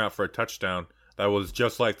a seam route for a touchdown that was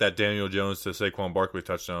just like that Daniel Jones to Saquon Barkley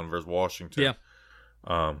touchdown versus Washington.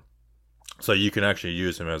 Yeah. So you can actually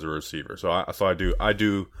use him as a receiver. So I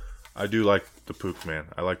do like the Pook man.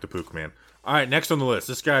 I like the Pook man. All right, next on the list.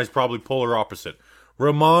 This guy is probably polar opposite.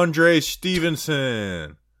 Rhamondre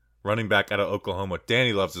Stevenson, running back out of Oklahoma.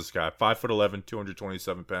 Danny loves this guy. 5'11",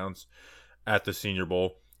 227 pounds at the Senior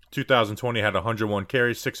Bowl. 2020 had 101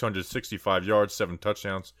 carries, 665 yards, 7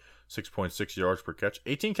 touchdowns, 6.6 yards per catch.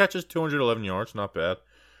 18 catches, 211 yards, not bad.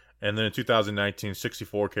 And then in 2019,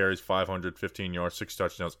 64 carries, 515 yards, 6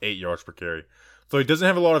 touchdowns, 8 yards per carry. So he doesn't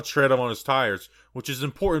have a lot of tread on his tires, which is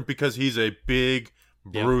important because he's a big,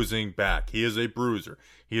 bruising back. He is a bruiser.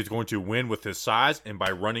 He is going to win with his size and by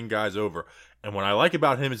running guys over. And what I like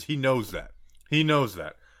about him is he knows that. He knows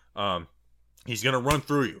that. He's going to run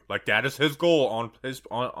through you. Like, that is his goal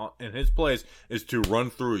in his plays, is to run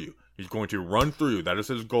through you. He's going to run through you. That is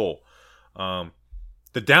his goal.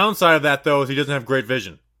 The downside of that, though, is he doesn't have great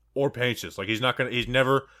vision or patience. Like,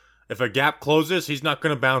 if a gap closes, he's not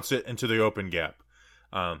going to bounce it into the open gap.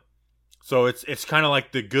 So it's kind of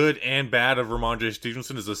like the good and bad of Rhamondre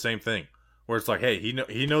Stevenson is the same thing. Where it's like, hey,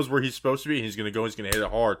 he knows where he's supposed to be. He's going to go. He's going to hit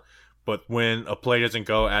it hard. But when a play doesn't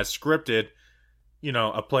go as scripted,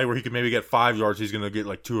 a play where he could maybe get 5 yards, he's going to get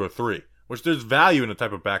like 2 or 3. Which there's value in a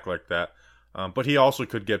type of back like that. But he also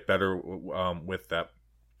could get better with that.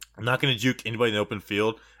 I'm not going to juke anybody in the open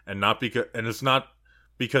field, and it's not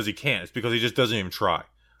because he can't. It's because he just doesn't even try.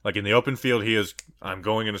 Like in the open field, I'm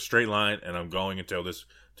going in a straight line, and I'm going until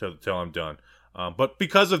I'm done. But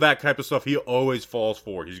because of that type of stuff, he always falls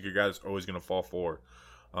forward. He's a guy that's always going to fall forward.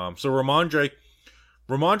 So Rhamondre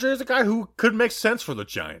is a guy who could make sense for the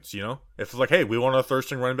Giants. If it's like, hey, we want a third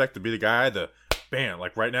string running back to be the guy,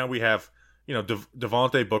 like right now we have,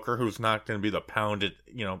 Devontae Booker, who's not going to be the pound it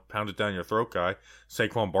down your throat guy.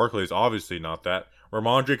 Saquon Barkley is obviously not that.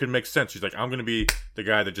 Rhamondre could make sense. He's like, I'm going to be the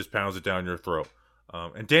guy that just pounds it down your throat.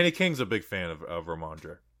 And Danny King's a big fan of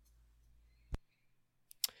Rhamondre.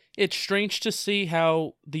 It's strange to see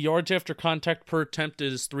how the yards after contact per attempt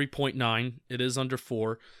is 3.9. It is under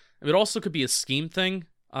 4. It also could be a scheme thing.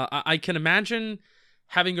 I can imagine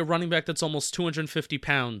having a running back that's almost 250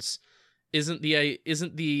 pounds isn't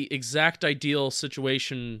the exact ideal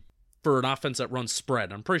situation for an offense that runs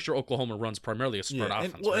spread. I'm pretty sure Oklahoma runs primarily a spread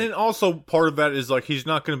offense. And also part of that is like he's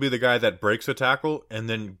not going to be the guy that breaks a tackle and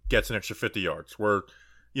then gets an extra 50 yards. Where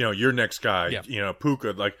your next guy,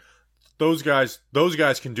 Pooka, like those guys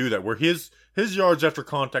can do that. Where his yards after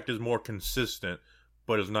contact is more consistent,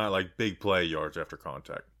 but it's not like big play yards after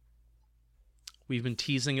contact. We've been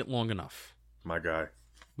teasing it long enough. My guy.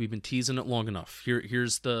 We've been teasing it long enough.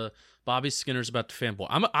 Here's the Bobby Skinner's about to fanboy.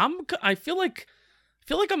 I feel like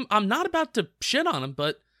I'm not about to shit on him,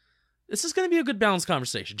 but this is going to be a good balanced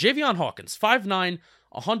conversation. Javian Hawkins, 5'9",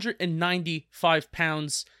 195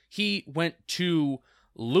 pounds. He went to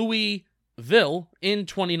Louisville in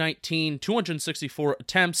 2019, 264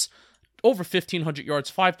 attempts, over 1,500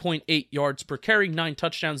 yards, 5.8 yards per carry, 9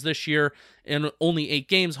 touchdowns this year in only 8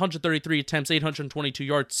 games, 133 attempts, 822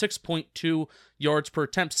 yards, 6.2 yards per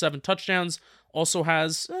attempt, 7 touchdowns. Also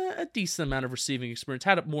has a decent amount of receiving experience.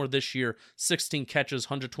 Had it more this year, 16 catches,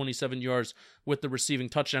 127 yards with the receiving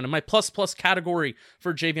touchdown. In my plus category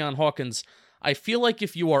for Javian Hawkins, I feel like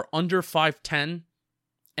if you are under 5'10",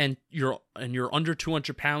 and you're under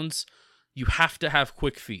 200 pounds, you have to have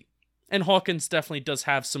quick feet. And Hawkins definitely does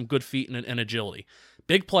have some good feet and agility.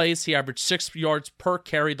 Big plays, he averaged 6 yards per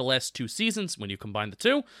carry the last 2 seasons when you combine the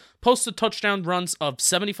two. Posted touchdown runs of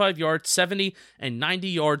 75 yards, 70, and 90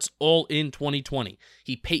 yards all in 2020.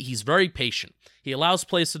 He's very patient. He allows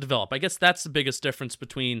plays to develop. I guess that's the biggest difference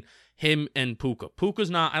between him and Pooka.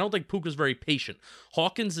 I don't think Pooka's very patient.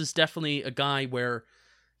 Hawkins is definitely a guy where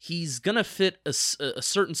he's going to fit a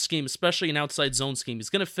certain scheme, especially an outside zone scheme. He's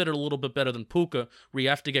going to fit it a little bit better than Pooka, where you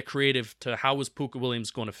have to get creative to how is Pooka Williams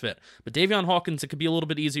going to fit. But Javian Hawkins, it could be a little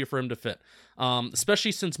bit easier for him to fit,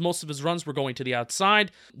 especially since most of his runs were going to the outside.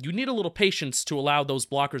 You need a little patience to allow those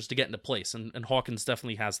blockers to get into place, and Hawkins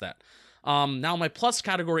definitely has that. Now, my plus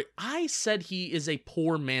category, I said he is a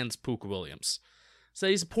poor man's Pooka Williams. So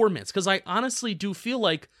he's a poor man's, because I honestly do feel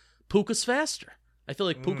like Pooka's faster. I feel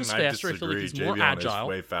like Pooka's faster. I feel like he's more agile. Is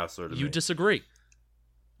way faster to you me. disagree.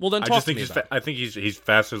 Well, then talk to me about it. I think he's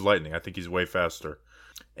fast as lightning. I think he's way faster.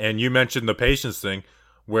 And you mentioned the patience thing.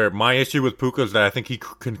 Where my issue with Pooka is that I think he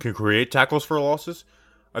can create tackles for losses.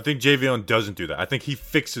 I think Javian doesn't do that. I think he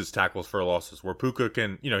fixes tackles for losses. Where Pooka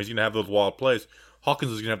can, he's going to have those wild plays.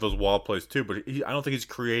 Hawkins is going to have those wild plays too, but I don't think he's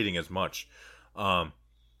creating as much.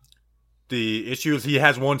 The issue is he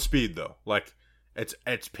has one speed though. Like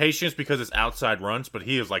it's patience because it's outside runs, but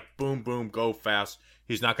he is like boom, boom, go fast.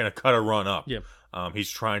 He's not going to cut a run up. Yeah. He's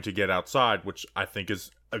trying to get outside, which I think is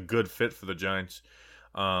a good fit for the Giants.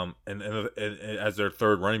 And as their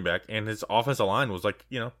third running back, and his offensive line was like,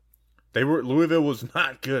 Louisville was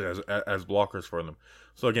not good as blockers for them.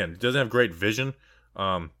 So again, he doesn't have great vision.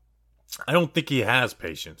 I don't think he has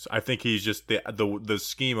patience. I think he's just the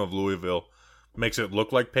scheme of Louisville makes it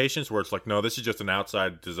look like patience, where it's like, no, this is just an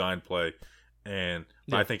outside design play, and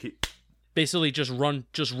I think he basically just run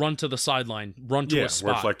to the sideline, run to a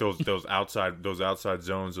spot. Where it's like those outside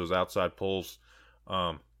zones, those outside pulls.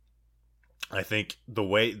 I think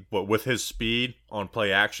but with his speed on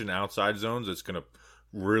play action outside zones, it's going to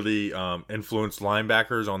really influence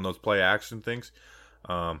linebackers on those play action things.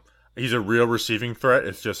 He's a real receiving threat.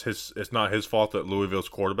 It's just it's not his fault that Louisville's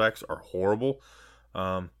quarterbacks are horrible.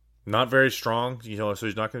 Not very strong, so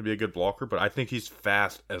he's not going to be a good blocker, but I think he's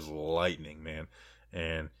fast as lightning, man.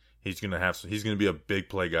 And he's going to be a big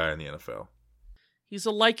play guy in the NFL. He's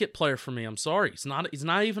a like it player for me. I'm sorry. He's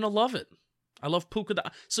not even a love it. I love Pooka.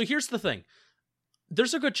 So here's the thing.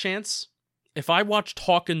 There's a good chance if I watched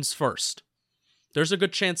Hawkins first, there's a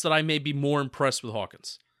good chance that I may be more impressed with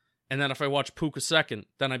Hawkins. And then if I watch Pooka second,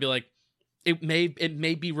 then I'd be like, it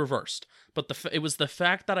may be reversed. But it was the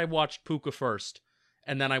fact that I watched Pooka first,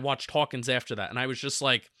 and then I watched Hawkins after that, and I was just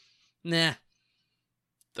like, nah.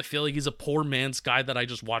 I feel like he's a poor man's guy that I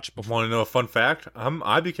just watched before. Want to know a fun fact?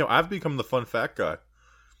 I've become the fun fact guy.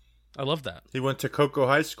 I love that. He went to Cocoa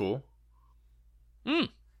High School,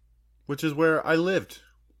 which is where I lived.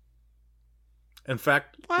 In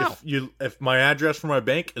fact, wow. if my address for my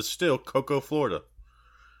bank is still Cocoa, Florida,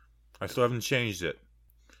 I still haven't changed it.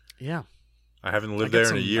 Yeah. I haven't lived there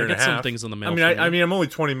in a year and a half. Some things in the mail. I mean, I'm only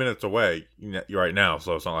 20 minutes away right now,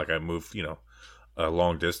 so it's not like I moved, a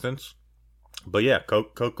long distance. But yeah,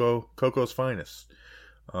 Coco's finest.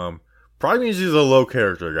 Probably means he's a low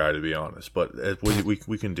character guy, to be honest, but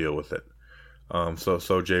we can deal with it. So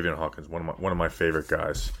Javian Hawkins, one of my favorite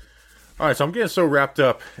guys. All right, so I'm getting so wrapped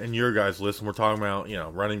up in your guys' list, and we're talking about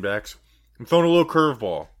running backs. I'm throwing a little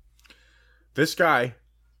curveball. This guy,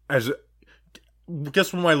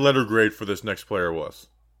 guess what my letter grade for this next player was?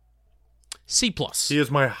 C+. He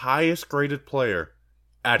is my highest graded player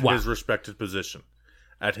at his respected position.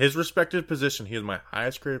 At his respected position, he is my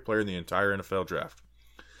highest graded player in the entire NFL draft.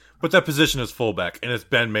 But that position is fullback, and it's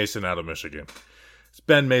Ben Mason out of Michigan.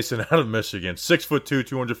 6'2",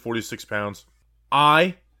 246 pounds.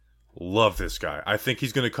 I love this guy. I think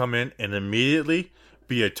he's going to come in and immediately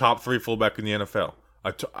be a top 3 fullback in the NFL.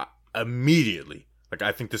 Immediately. Like,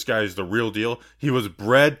 I think this guy is the real deal. He was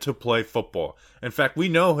bred to play football. In fact, we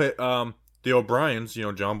know the O'Briens,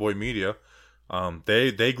 John Boy Media,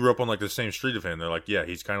 they grew up on like the same street of him. They're like, yeah,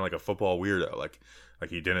 he's kind of like a football weirdo. Like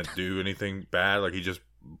he didn't do anything bad. Like he just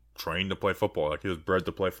trained to play football. Like he was bred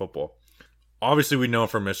to play football. Obviously, we know him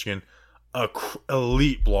from Michigan.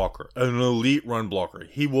 Elite blocker, an elite run blocker.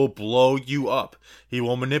 He will blow you up. He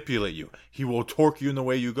will manipulate you. He will torque you in the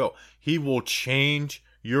way you go. He will change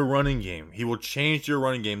your running game. He will change your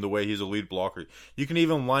running game the way he's a lead blocker. You can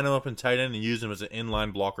even line him up in tight end and use him as an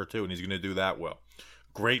inline blocker too, and he's going to do that well.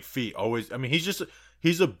 Great feet. Always. I mean,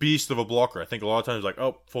 he's a beast of a blocker. I think a lot of times like,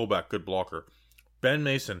 oh, fullback, good blocker. Ben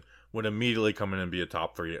Mason would immediately come in and be a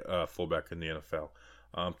top 3 fullback in the NFL.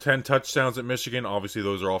 10 touchdowns at Michigan. Obviously,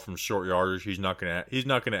 those are all from short yardage. He's not gonna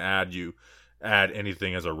add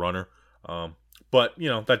anything as a runner. But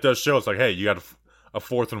that does show. It's like, hey, you got a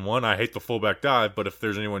 4th and 1. I hate the fullback dive, but if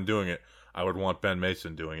there's anyone doing it, I would want Ben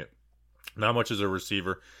Mason doing it. Not much as a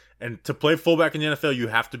receiver. And to play fullback in the NFL, you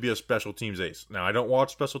have to be a special teams ace. Now, I don't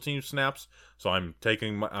watch special teams snaps, so I'm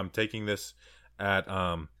taking this at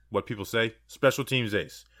what people say, special teams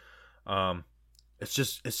ace.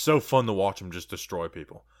 It's so fun to watch him just destroy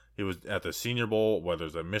people. He was at the Senior Bowl, whether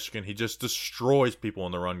it's at Michigan, he just destroys people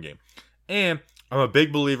in the run game. And I'm a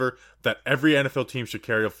big believer that every NFL team should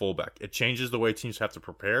carry a fullback. It changes the way teams have to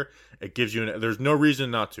prepare. It gives you there's no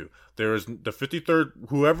reason not to. There is the 53rd,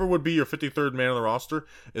 whoever would be your 53rd man on the roster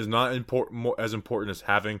is not as important as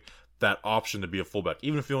having that option to be a fullback.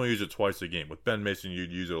 Even if you only use it twice a game. With Ben Mason,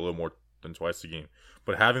 you'd use it a little more than twice a game.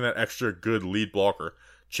 But having that extra good lead blocker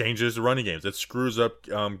changes the running games. It screws up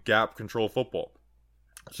gap control football.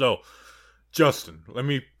 So, Justin, let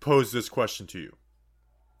me pose this question to you.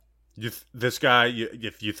 This guy,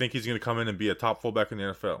 if you think he's going to come in and be a top fullback in the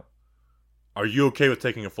NFL, Are you okay with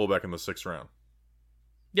taking a fullback in the 6th round?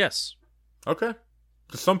 Yes. Okay.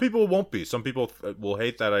 Some people won't be. Some people will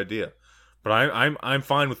hate that idea. But I'm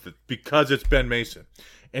fine with it because it's Ben Mason.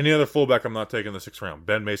 Any other fullback I'm not taking in the 6th round.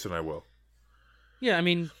 Ben Mason I will. Yeah, I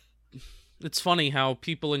mean, it's funny how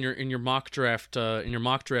people in your mock draft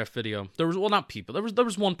video, there was, well, not people. There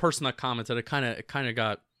was one person that commented. It kind of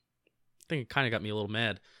got me a little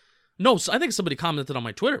mad. No, I think somebody commented on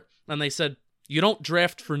my Twitter and they said, "You don't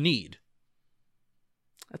draft for need."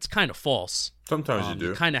 That's kind of false. Sometimes you do.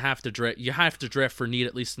 You kind of have to draft. You have to draft for need,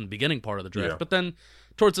 at least in the beginning part of the draft. Yeah. But then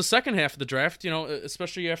towards the second half of the draft,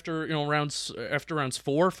 especially after rounds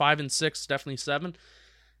 4, 5, and 6, definitely 7,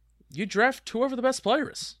 you draft whoever the best player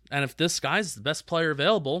is. And if this guy's the best player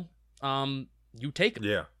available, you take him.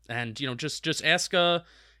 Yeah. And just ask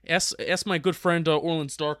my good friend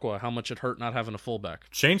Orleans Darkwa how much it hurt not having a fullback.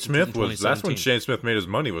 Shane Smith that's when Shane Smith made his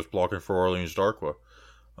money, was blocking for Orleans Darkwa.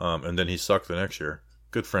 And then he sucked the next year.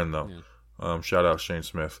 Good friend though. Yeah. Shout out Shane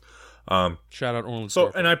Smith. Shout out Orleans.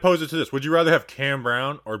 So, and I pose it to this: would you rather have Cam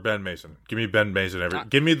Brown or Ben Mason? Give me Ben Mason.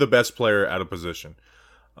 Give me the best player at a position.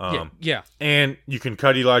 Yeah. And you can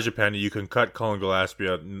cut Elijah Penny. You can cut Colin Gillespie.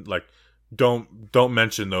 Like, don't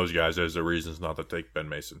mention those guys as the reasons not to take Ben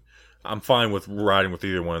Mason. I'm fine with riding with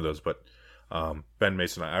either one of those, but Ben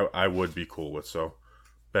Mason I would be cool with. So,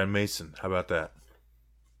 Ben Mason, how about that?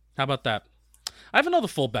 I have another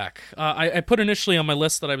fullback. I put initially on my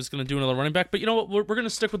list that I was going to do another running back, but you know what? We're going to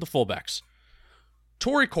stick with the fullbacks.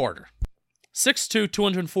 Cory Carter, 6'2",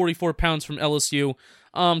 244 pounds from LSU.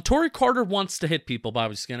 Cory Carter wants to hit people,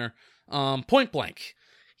 Bobby Skinner. Point blank.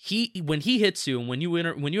 When he hits you, and when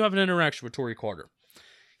you have an interaction with Cory Carter,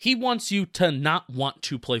 he wants you to not want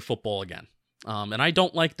to play football again. And I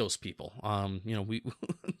don't like those people.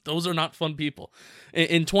 Those are not fun people.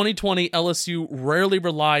 In 2020, LSU rarely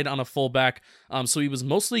relied on a fullback, so he was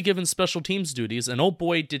mostly given special teams duties, and oh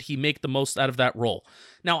boy, did he make the most out of that role.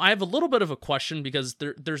 Now, I have a little bit of a question because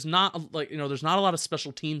there's not a lot of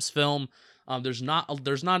special teams film. There's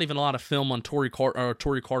not even a lot of film on Cory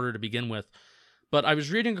Carter to begin with. But I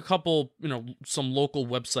was reading a couple, some local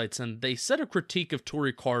websites, and they said a critique of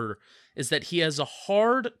Cory Carter is that he has a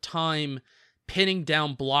hard time pinning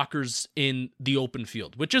down blockers in the open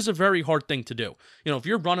field, which is a very hard thing to do. If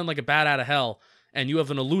you're running like a bat out of hell and you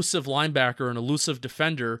have an elusive linebacker, an elusive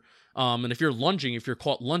defender, and if you're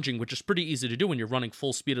caught lunging, which is pretty easy to do when you're running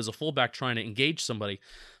full speed as a fullback trying to engage somebody.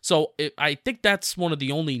 So I think that's one of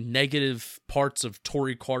the only negative parts of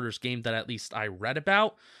Cory Carter's game that at least I read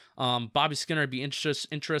about. Bobby Skinner, I'd be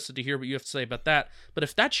interested to hear what you have to say about that. But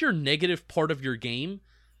if that's your negative part of your game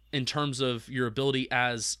in terms of your ability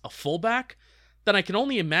as a fullback, then I can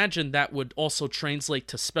only imagine that would also translate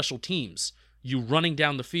to special teams. You running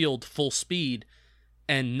down the field full speed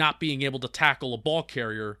and not being able to tackle a ball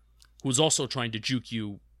carrier who's also trying to juke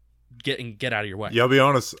you, get out of your way. Yeah, I'll be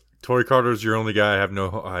honest. Cory Carter's your only guy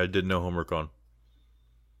I did no homework on.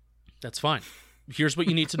 That's fine. Here's what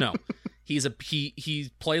you need to know. He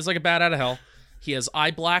plays like a bat out of hell. He has eye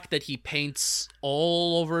black that he paints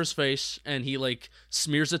all over his face, and he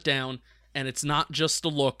smears it down. And it's not just a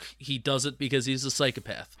look. He does it because he's a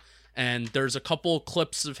psychopath. And there's a couple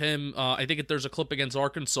clips of him. I think there's a clip against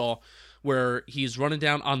Arkansas where he's running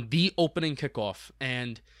down on the opening kickoff,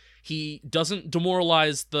 and he doesn't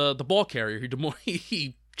demoralize the ball carrier.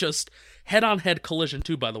 He just head-on-head collision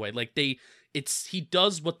too. By the way, he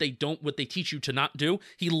does what they teach you to not do.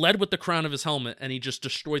 He led with the crown of his helmet, and he just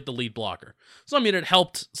destroyed the lead blocker. So I mean, it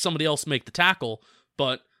helped somebody else make the tackle,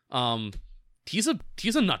 but he's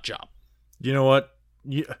a nut job. You know what?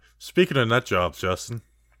 Speaking of nut jobs, Justin.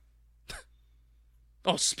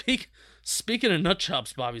 Oh, speaking of nut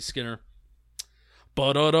jobs, Bobby Skinner.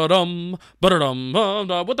 With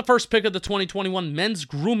the first pick of the 2021 men's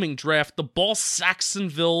grooming draft, the Ball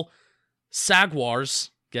Saxonville Saguars,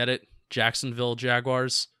 get it? Jacksonville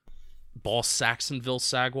Jaguars, Ball Saxonville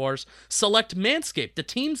Saguars, select Manscaped, the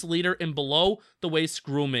team's leader in below-the-waist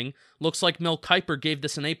grooming. Looks like Mel Kiper gave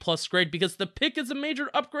this an A+ grade because the pick is a major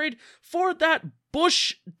upgrade for that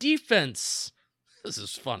Bush defense. This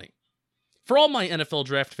is funny. For all my NFL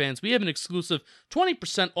draft fans, we have an exclusive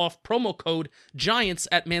 20% off promo code GIANTS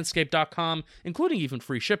at manscaped.com, including even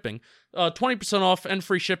free shipping. 20% off and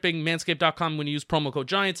free shipping, manscaped.com when you use promo code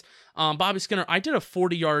GIANTS. Bobby Skinner, I did a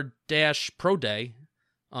 40-yard dash pro day.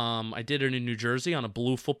 I did it in New Jersey on a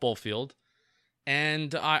blue football field,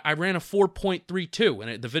 and I ran a 4.32,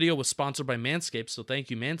 and the video was sponsored by Manscaped, so thank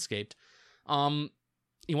you, Manscaped.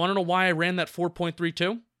 You want to know why I ran that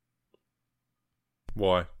 4.32?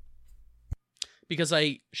 Why? Because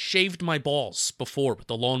I shaved my balls before with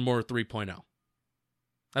the Lawnmower 3.0.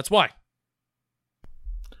 That's why.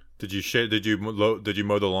 Did you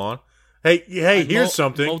mow the lawn? Hey, here's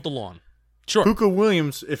something. Mowed the lawn. Sure. Pooka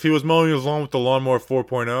Williams, if he was mowing his lawn with the lawnmower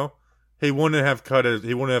 4.0, he wouldn't have cut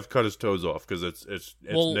his toes off because it's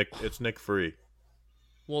Nick free.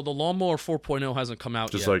 Well, the lawnmower 4.0 hasn't come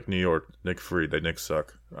out Just yet. like New York, Nick free. They Knicks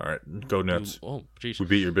suck. All right, go Nets. Oh, jeez. We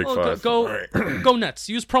beat your Big Five. Go, All right. go Nets.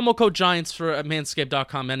 Use promo code Giants at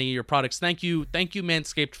manscaped.com. Any of your products. Thank you,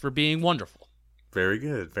 Manscaped, for being wonderful. Very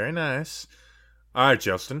good. Very nice. All right,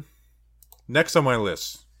 Justin. Next on my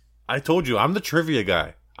list, I told you I'm the trivia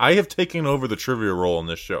guy. I have taken over the trivia role on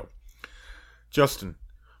this show. Justin,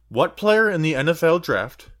 what player in the NFL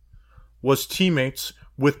draft was teammates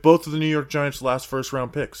with both of the New York Giants' last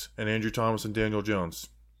first-round picks, and Andrew Thomas and Daniel Jones?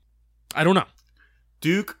 I don't know.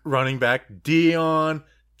 Duke running back Deon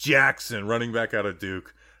Jackson, running back out of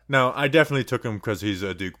Duke. Now, I definitely took him because he's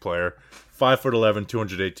a Duke player. 5'11",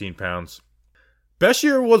 218 pounds. Best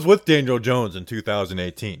year was with Daniel Jones in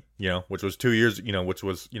 2018, which was 2 years, which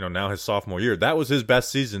was, now his sophomore year. That was his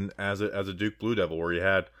best season as a Duke Blue Devil, where he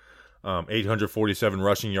had 847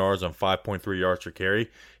 rushing yards on 5.3 yards per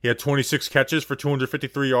carry. He had 26 catches for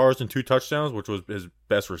 253 yards and 2 touchdowns, which was his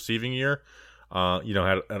best receiving year. Had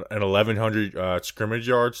an 1,100 scrimmage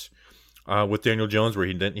yards with Daniel Jones, where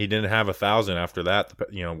he didn't have 1,000 after that.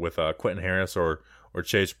 With Quentin Harris or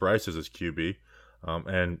Chase Bryce as his QB.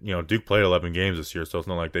 And Duke played 11 games this year, so it's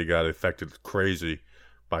not like they got affected crazy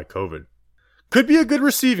by COVID. Could be a good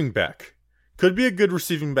receiving back.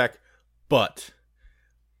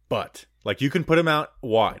 But like, you can put him out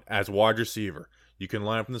wide as wide receiver. You can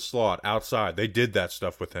line up in the slot, outside. They did that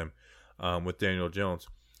stuff with him, with Daniel Jones.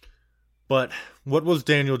 But what was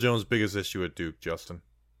Daniel Jones' biggest issue at Duke, Justin?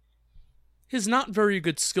 His not very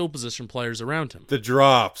good skill position players around him. The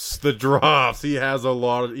drops. He has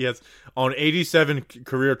on 87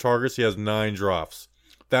 career targets, he has 9 drops.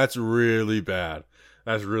 That's really bad.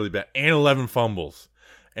 And 11 fumbles.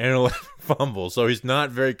 So he's not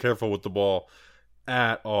very careful with the ball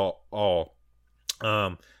at all.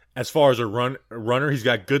 As far as a runner, he's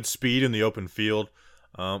got good speed in the open field.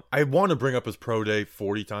 I want to bring up his pro day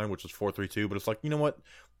 40 time, which was 4.32, but it's like, you know what?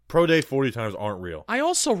 Pro day 40 times aren't real. I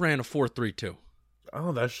also ran a 4.32.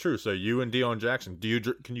 Oh, that's true. So you and Deon Jackson,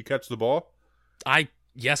 can you catch the ball?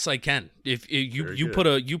 Yes, I can. If you put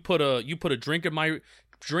a drink in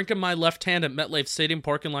my left hand at MetLife Stadium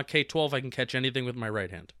parking lot K12, I can catch anything with my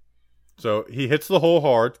right hand. So he hits the hole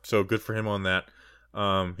hard. So good for him on that.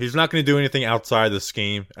 He's not going to do anything outside the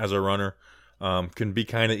scheme as a runner. Can be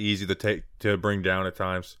kind of easy to bring down at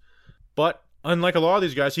times, but unlike a lot of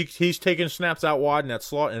these guys, he's taking snaps out wide in that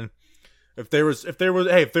slot. And if there was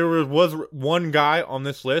one guy on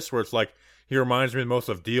this list where it's like, he reminds me the most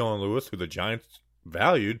of Dion Lewis, who the Giants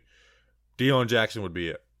valued, Deon Jackson would be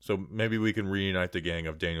it. So maybe we can reunite the gang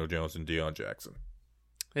of Daniel Jones and Deon Jackson.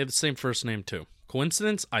 They have the same first name too.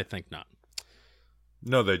 Coincidence? I think not.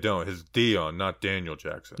 No, they don't. It's Deon, not Daniel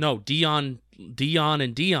Jackson. No, Deon and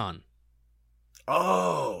Deon.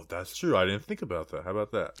 Oh, that's true. I didn't think about that. How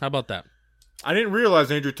about that? I didn't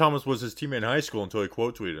realize Andrew Thomas was his teammate in high school until he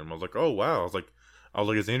quote tweeted him. I was like, oh wow. I was like,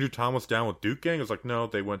 is Andrew Thomas down with Duke gang? I was like, no,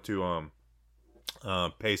 they went to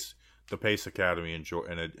the Pace Academy in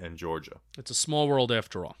Georgia. It's a small world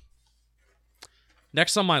after all.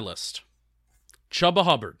 Next on my list, Chuba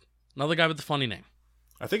Hubbard, another guy with a funny name.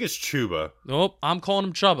 I think it's Chuba. Nope, I'm calling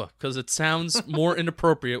him Chuba because it sounds more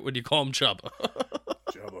inappropriate when you call him Chuba.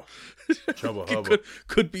 Chuba Hubbard.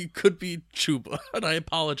 Could be Chuba, and I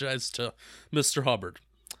apologize to Mr. Hubbard.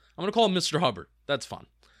 I'm gonna call him Mr. Hubbard. That's fun.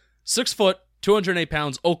 6 foot, 208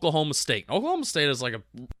 pounds. Oklahoma State. Oklahoma State is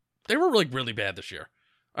they were really bad this year.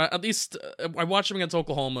 At least I watched them against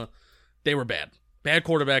Oklahoma. They were bad. Bad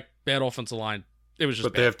quarterback, bad offensive line. It was just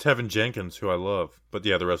But bad. they have Tevin Jenkins, who I love. But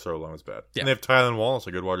yeah, the rest of their line was bad. Yeah. And they have Tylen Wallace,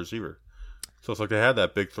 a good wide receiver. So it's like they had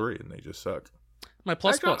that big three, and they just suck. My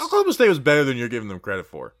plus. Oklahoma State was better than you're giving them credit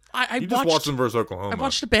for. I just watched them versus Oklahoma. I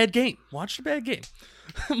watched a bad game.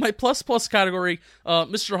 My plus category,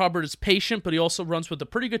 Mr. Hubbard is patient, but he also runs with a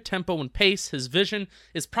pretty good tempo and pace. His vision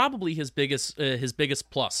is probably his biggest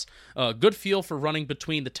plus. Good feel for running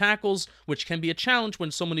between the tackles, which can be a challenge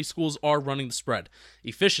when so many schools are running the spread.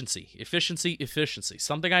 Efficiency.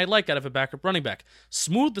 Something I like out of a backup running back.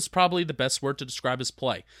 Smooth is probably the best word to describe his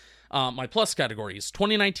play. My plus category is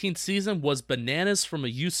 2019 season was bananas from a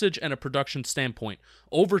usage and a production standpoint.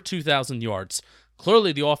 Over 2,000 yards.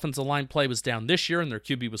 Clearly, the offensive line play was down this year, and their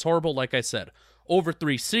QB was horrible, like I said. Over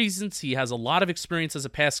 3 seasons, he has a lot of experience as a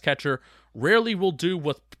pass catcher. Rarely will do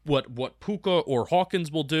what Pooka or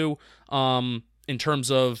Hawkins will do. in terms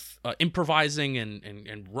of improvising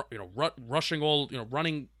and rushing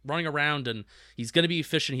running around, and he's going to be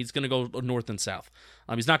efficient. He's going to go north and south.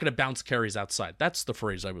 He's not going to bounce carries outside. That's the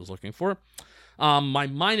phrase I was looking for. My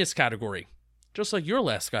minus category, just like your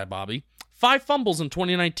last guy, Bobby, 5 fumbles in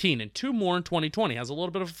 2019 and 2 more in 2020. Has a little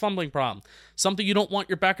bit of a fumbling problem. Something you don't want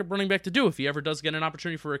your backup running back to do if he ever does get an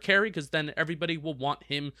opportunity for a carry, because then everybody will want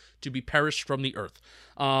him to be perished from the earth.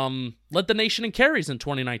 Led the nation in carries in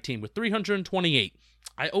 2019 with 328.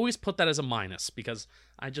 I always put that as a minus because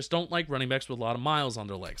I just don't like running backs with a lot of miles on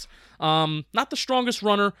their legs. Not the strongest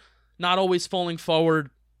runner, not always falling forward.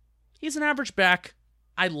 He's an average back.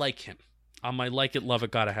 I like him. On my like it, love it,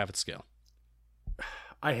 gotta have it scale.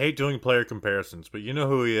 I hate doing player comparisons, but you know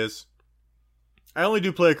who he is? I only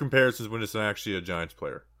do player comparisons when it's actually a Giants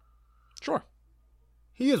player. Sure.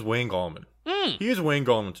 He is Wayne Gallman. He is Wayne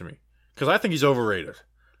Gallman to me. Because I think he's overrated.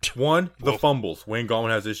 One, the fumbles. Wayne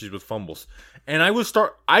Gallman has issues with fumbles. And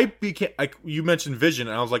you mentioned vision,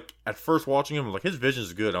 and I was like, at first watching him, I was like, his vision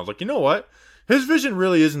is good. I was like, you know what? His vision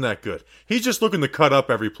really isn't that good. He's just looking to cut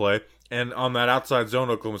up every play. And on that outside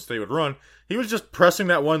zone Oklahoma State would run, he was just pressing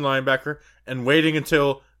that one linebacker and waiting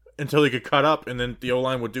until he could cut up, and then the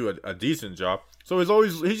O-line would do a decent job. So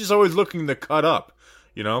he's just always looking to cut up,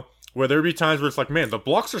 where there'd be times where it's like, man, the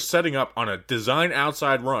blocks are setting up on a design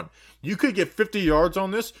outside run. You could get 50 yards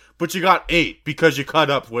on this, but you got 8 because you cut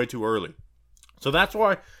up way too early. So that's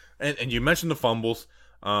why, and you mentioned the fumbles.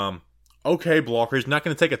 Okay, blocker. He's not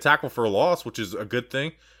going to take a tackle for a loss, which is a good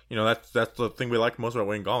thing. That's the thing we like most about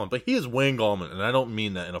Wayne Gallman. But he is Wayne Gallman, and I don't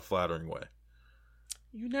mean that in a flattering way.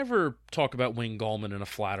 You never talk about Wayne Gallman in a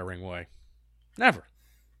flattering way. Never.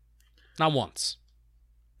 Not once.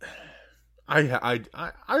 I was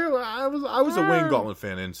a Wayne Gallman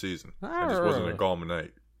fan in season. I just wasn't a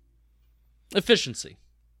Gallmanite. Efficiency.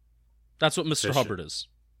 That's what Mr. Hubbard is.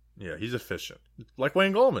 Yeah, he's efficient. Like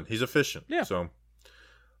Wayne Gallman, he's efficient. Yeah. So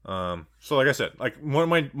like I said, like one of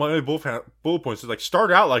my bullet points is like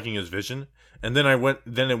start out liking his vision, and then it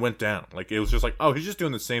went down. Like it was just like, oh, he's just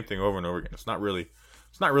doing the same thing over and over again. It's not really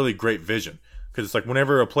great vision, because it's like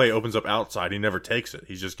whenever a play opens up outside, he never takes it.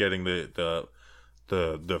 He's just getting the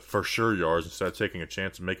for sure yards instead of taking a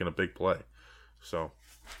chance and making a big play. So,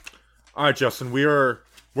 all right, Justin, we're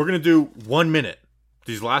gonna do 1 minute.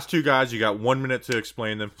 These last 2 guys, you got 1 minute to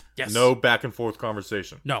explain them. Yes. No back and forth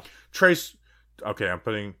conversation. No. Okay, I'm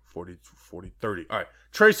putting 40, 30. All right.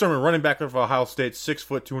 Trey Sermon, running back of Ohio State, 6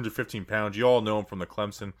 foot, 215 pounds. You all know him from the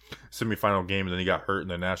Clemson semifinal game, and then he got hurt in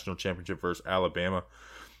the national championship versus Alabama.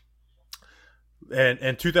 And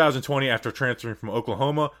in 2020, after transferring from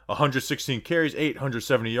Oklahoma, 116 carries,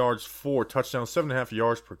 870 yards, 4 touchdowns, 7.5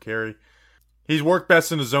 yards per carry. He's worked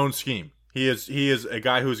best in the zone scheme. He is a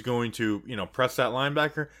guy who's going to, press that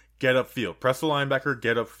linebacker, get upfield. Press the linebacker,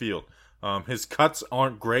 get upfield. His cuts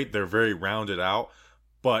aren't great. They're very rounded out.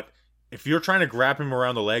 But if you're trying to grab him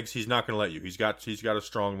around the legs, he's not going to let you. He's got a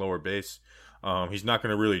strong lower base. He's not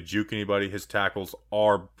going to really juke anybody. His tackles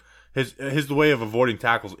are his way of avoiding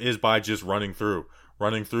tackles is by just running through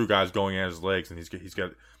guys going at his legs, and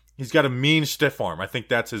he's got a mean stiff arm. I think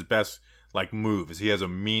that's his best move, is he has a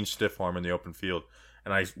mean stiff arm in the open field.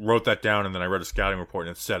 And I wrote that down, and then I read a scouting report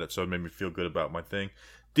and it said it, so it made me feel good about my thing.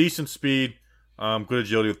 Decent speed, good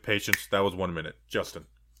agility with patience. That was 1 minute. Justin,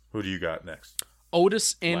 who do you got next?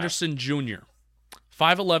 Otis Anderson Jr.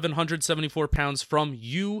 5'11", 174 pounds from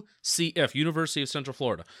UCF, University of Central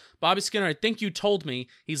Florida. Bobby Skinner, I think you told me,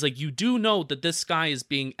 he's like, you do know that this guy is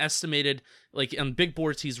being estimated, on big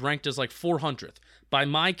boards, he's ranked as 400th. By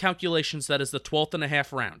my calculations, that is the 12th and a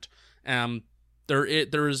half round.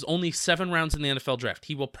 There is only 7 rounds in the NFL draft.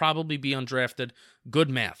 He will probably be undrafted. Good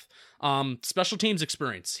math. Special teams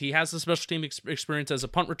experience. He has the special team experience as a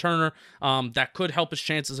punt returner. That could help his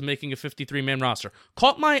chances of making a 53-man roster.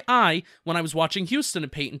 Caught my eye when I was watching Houston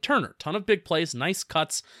and Peyton Turner. Ton of big plays, nice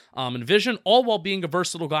cuts, and vision, all while being a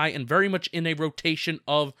versatile guy and very much in a rotation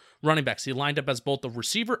of running backs. He lined up as both a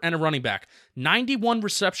receiver and a running back. 91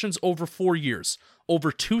 receptions over 4 years.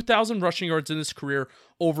 Over 2,000 rushing yards in his career,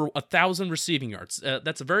 over 1,000 receiving yards.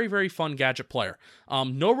 That's a very, very fun gadget player.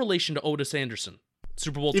 No relation to Otis Anderson.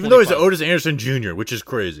 Super Bowl 25. Even though he's Otis Anderson Jr., which is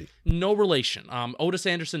crazy. No relation. Otis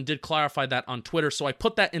Anderson did clarify that on Twitter, so I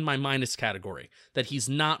put that in my minus category, that he's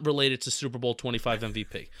not related to Super Bowl 25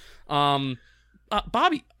 MVP.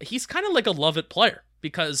 Bobby, he's kind of like a love-it player,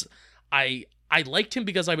 because I liked him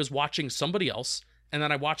because I was watching somebody else, and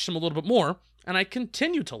then I watched him a little bit more, and I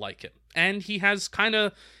continue to like him. And he has kind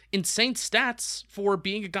of insane stats for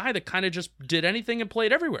being a guy that kind of just did anything and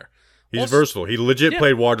played everywhere. He's versatile. He legit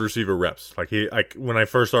played wide receiver reps. When I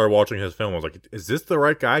first started watching his film, I was like, is this the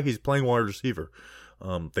right guy? He's playing wide receiver.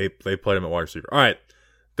 They played him at wide receiver. All right,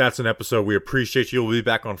 that's an episode. We appreciate you. We'll be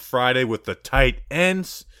back on Friday with the tight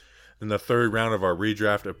ends in the third round of our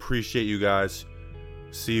redraft. Appreciate you guys.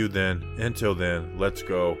 See you then. Until then, let's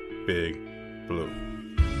go Big Blue.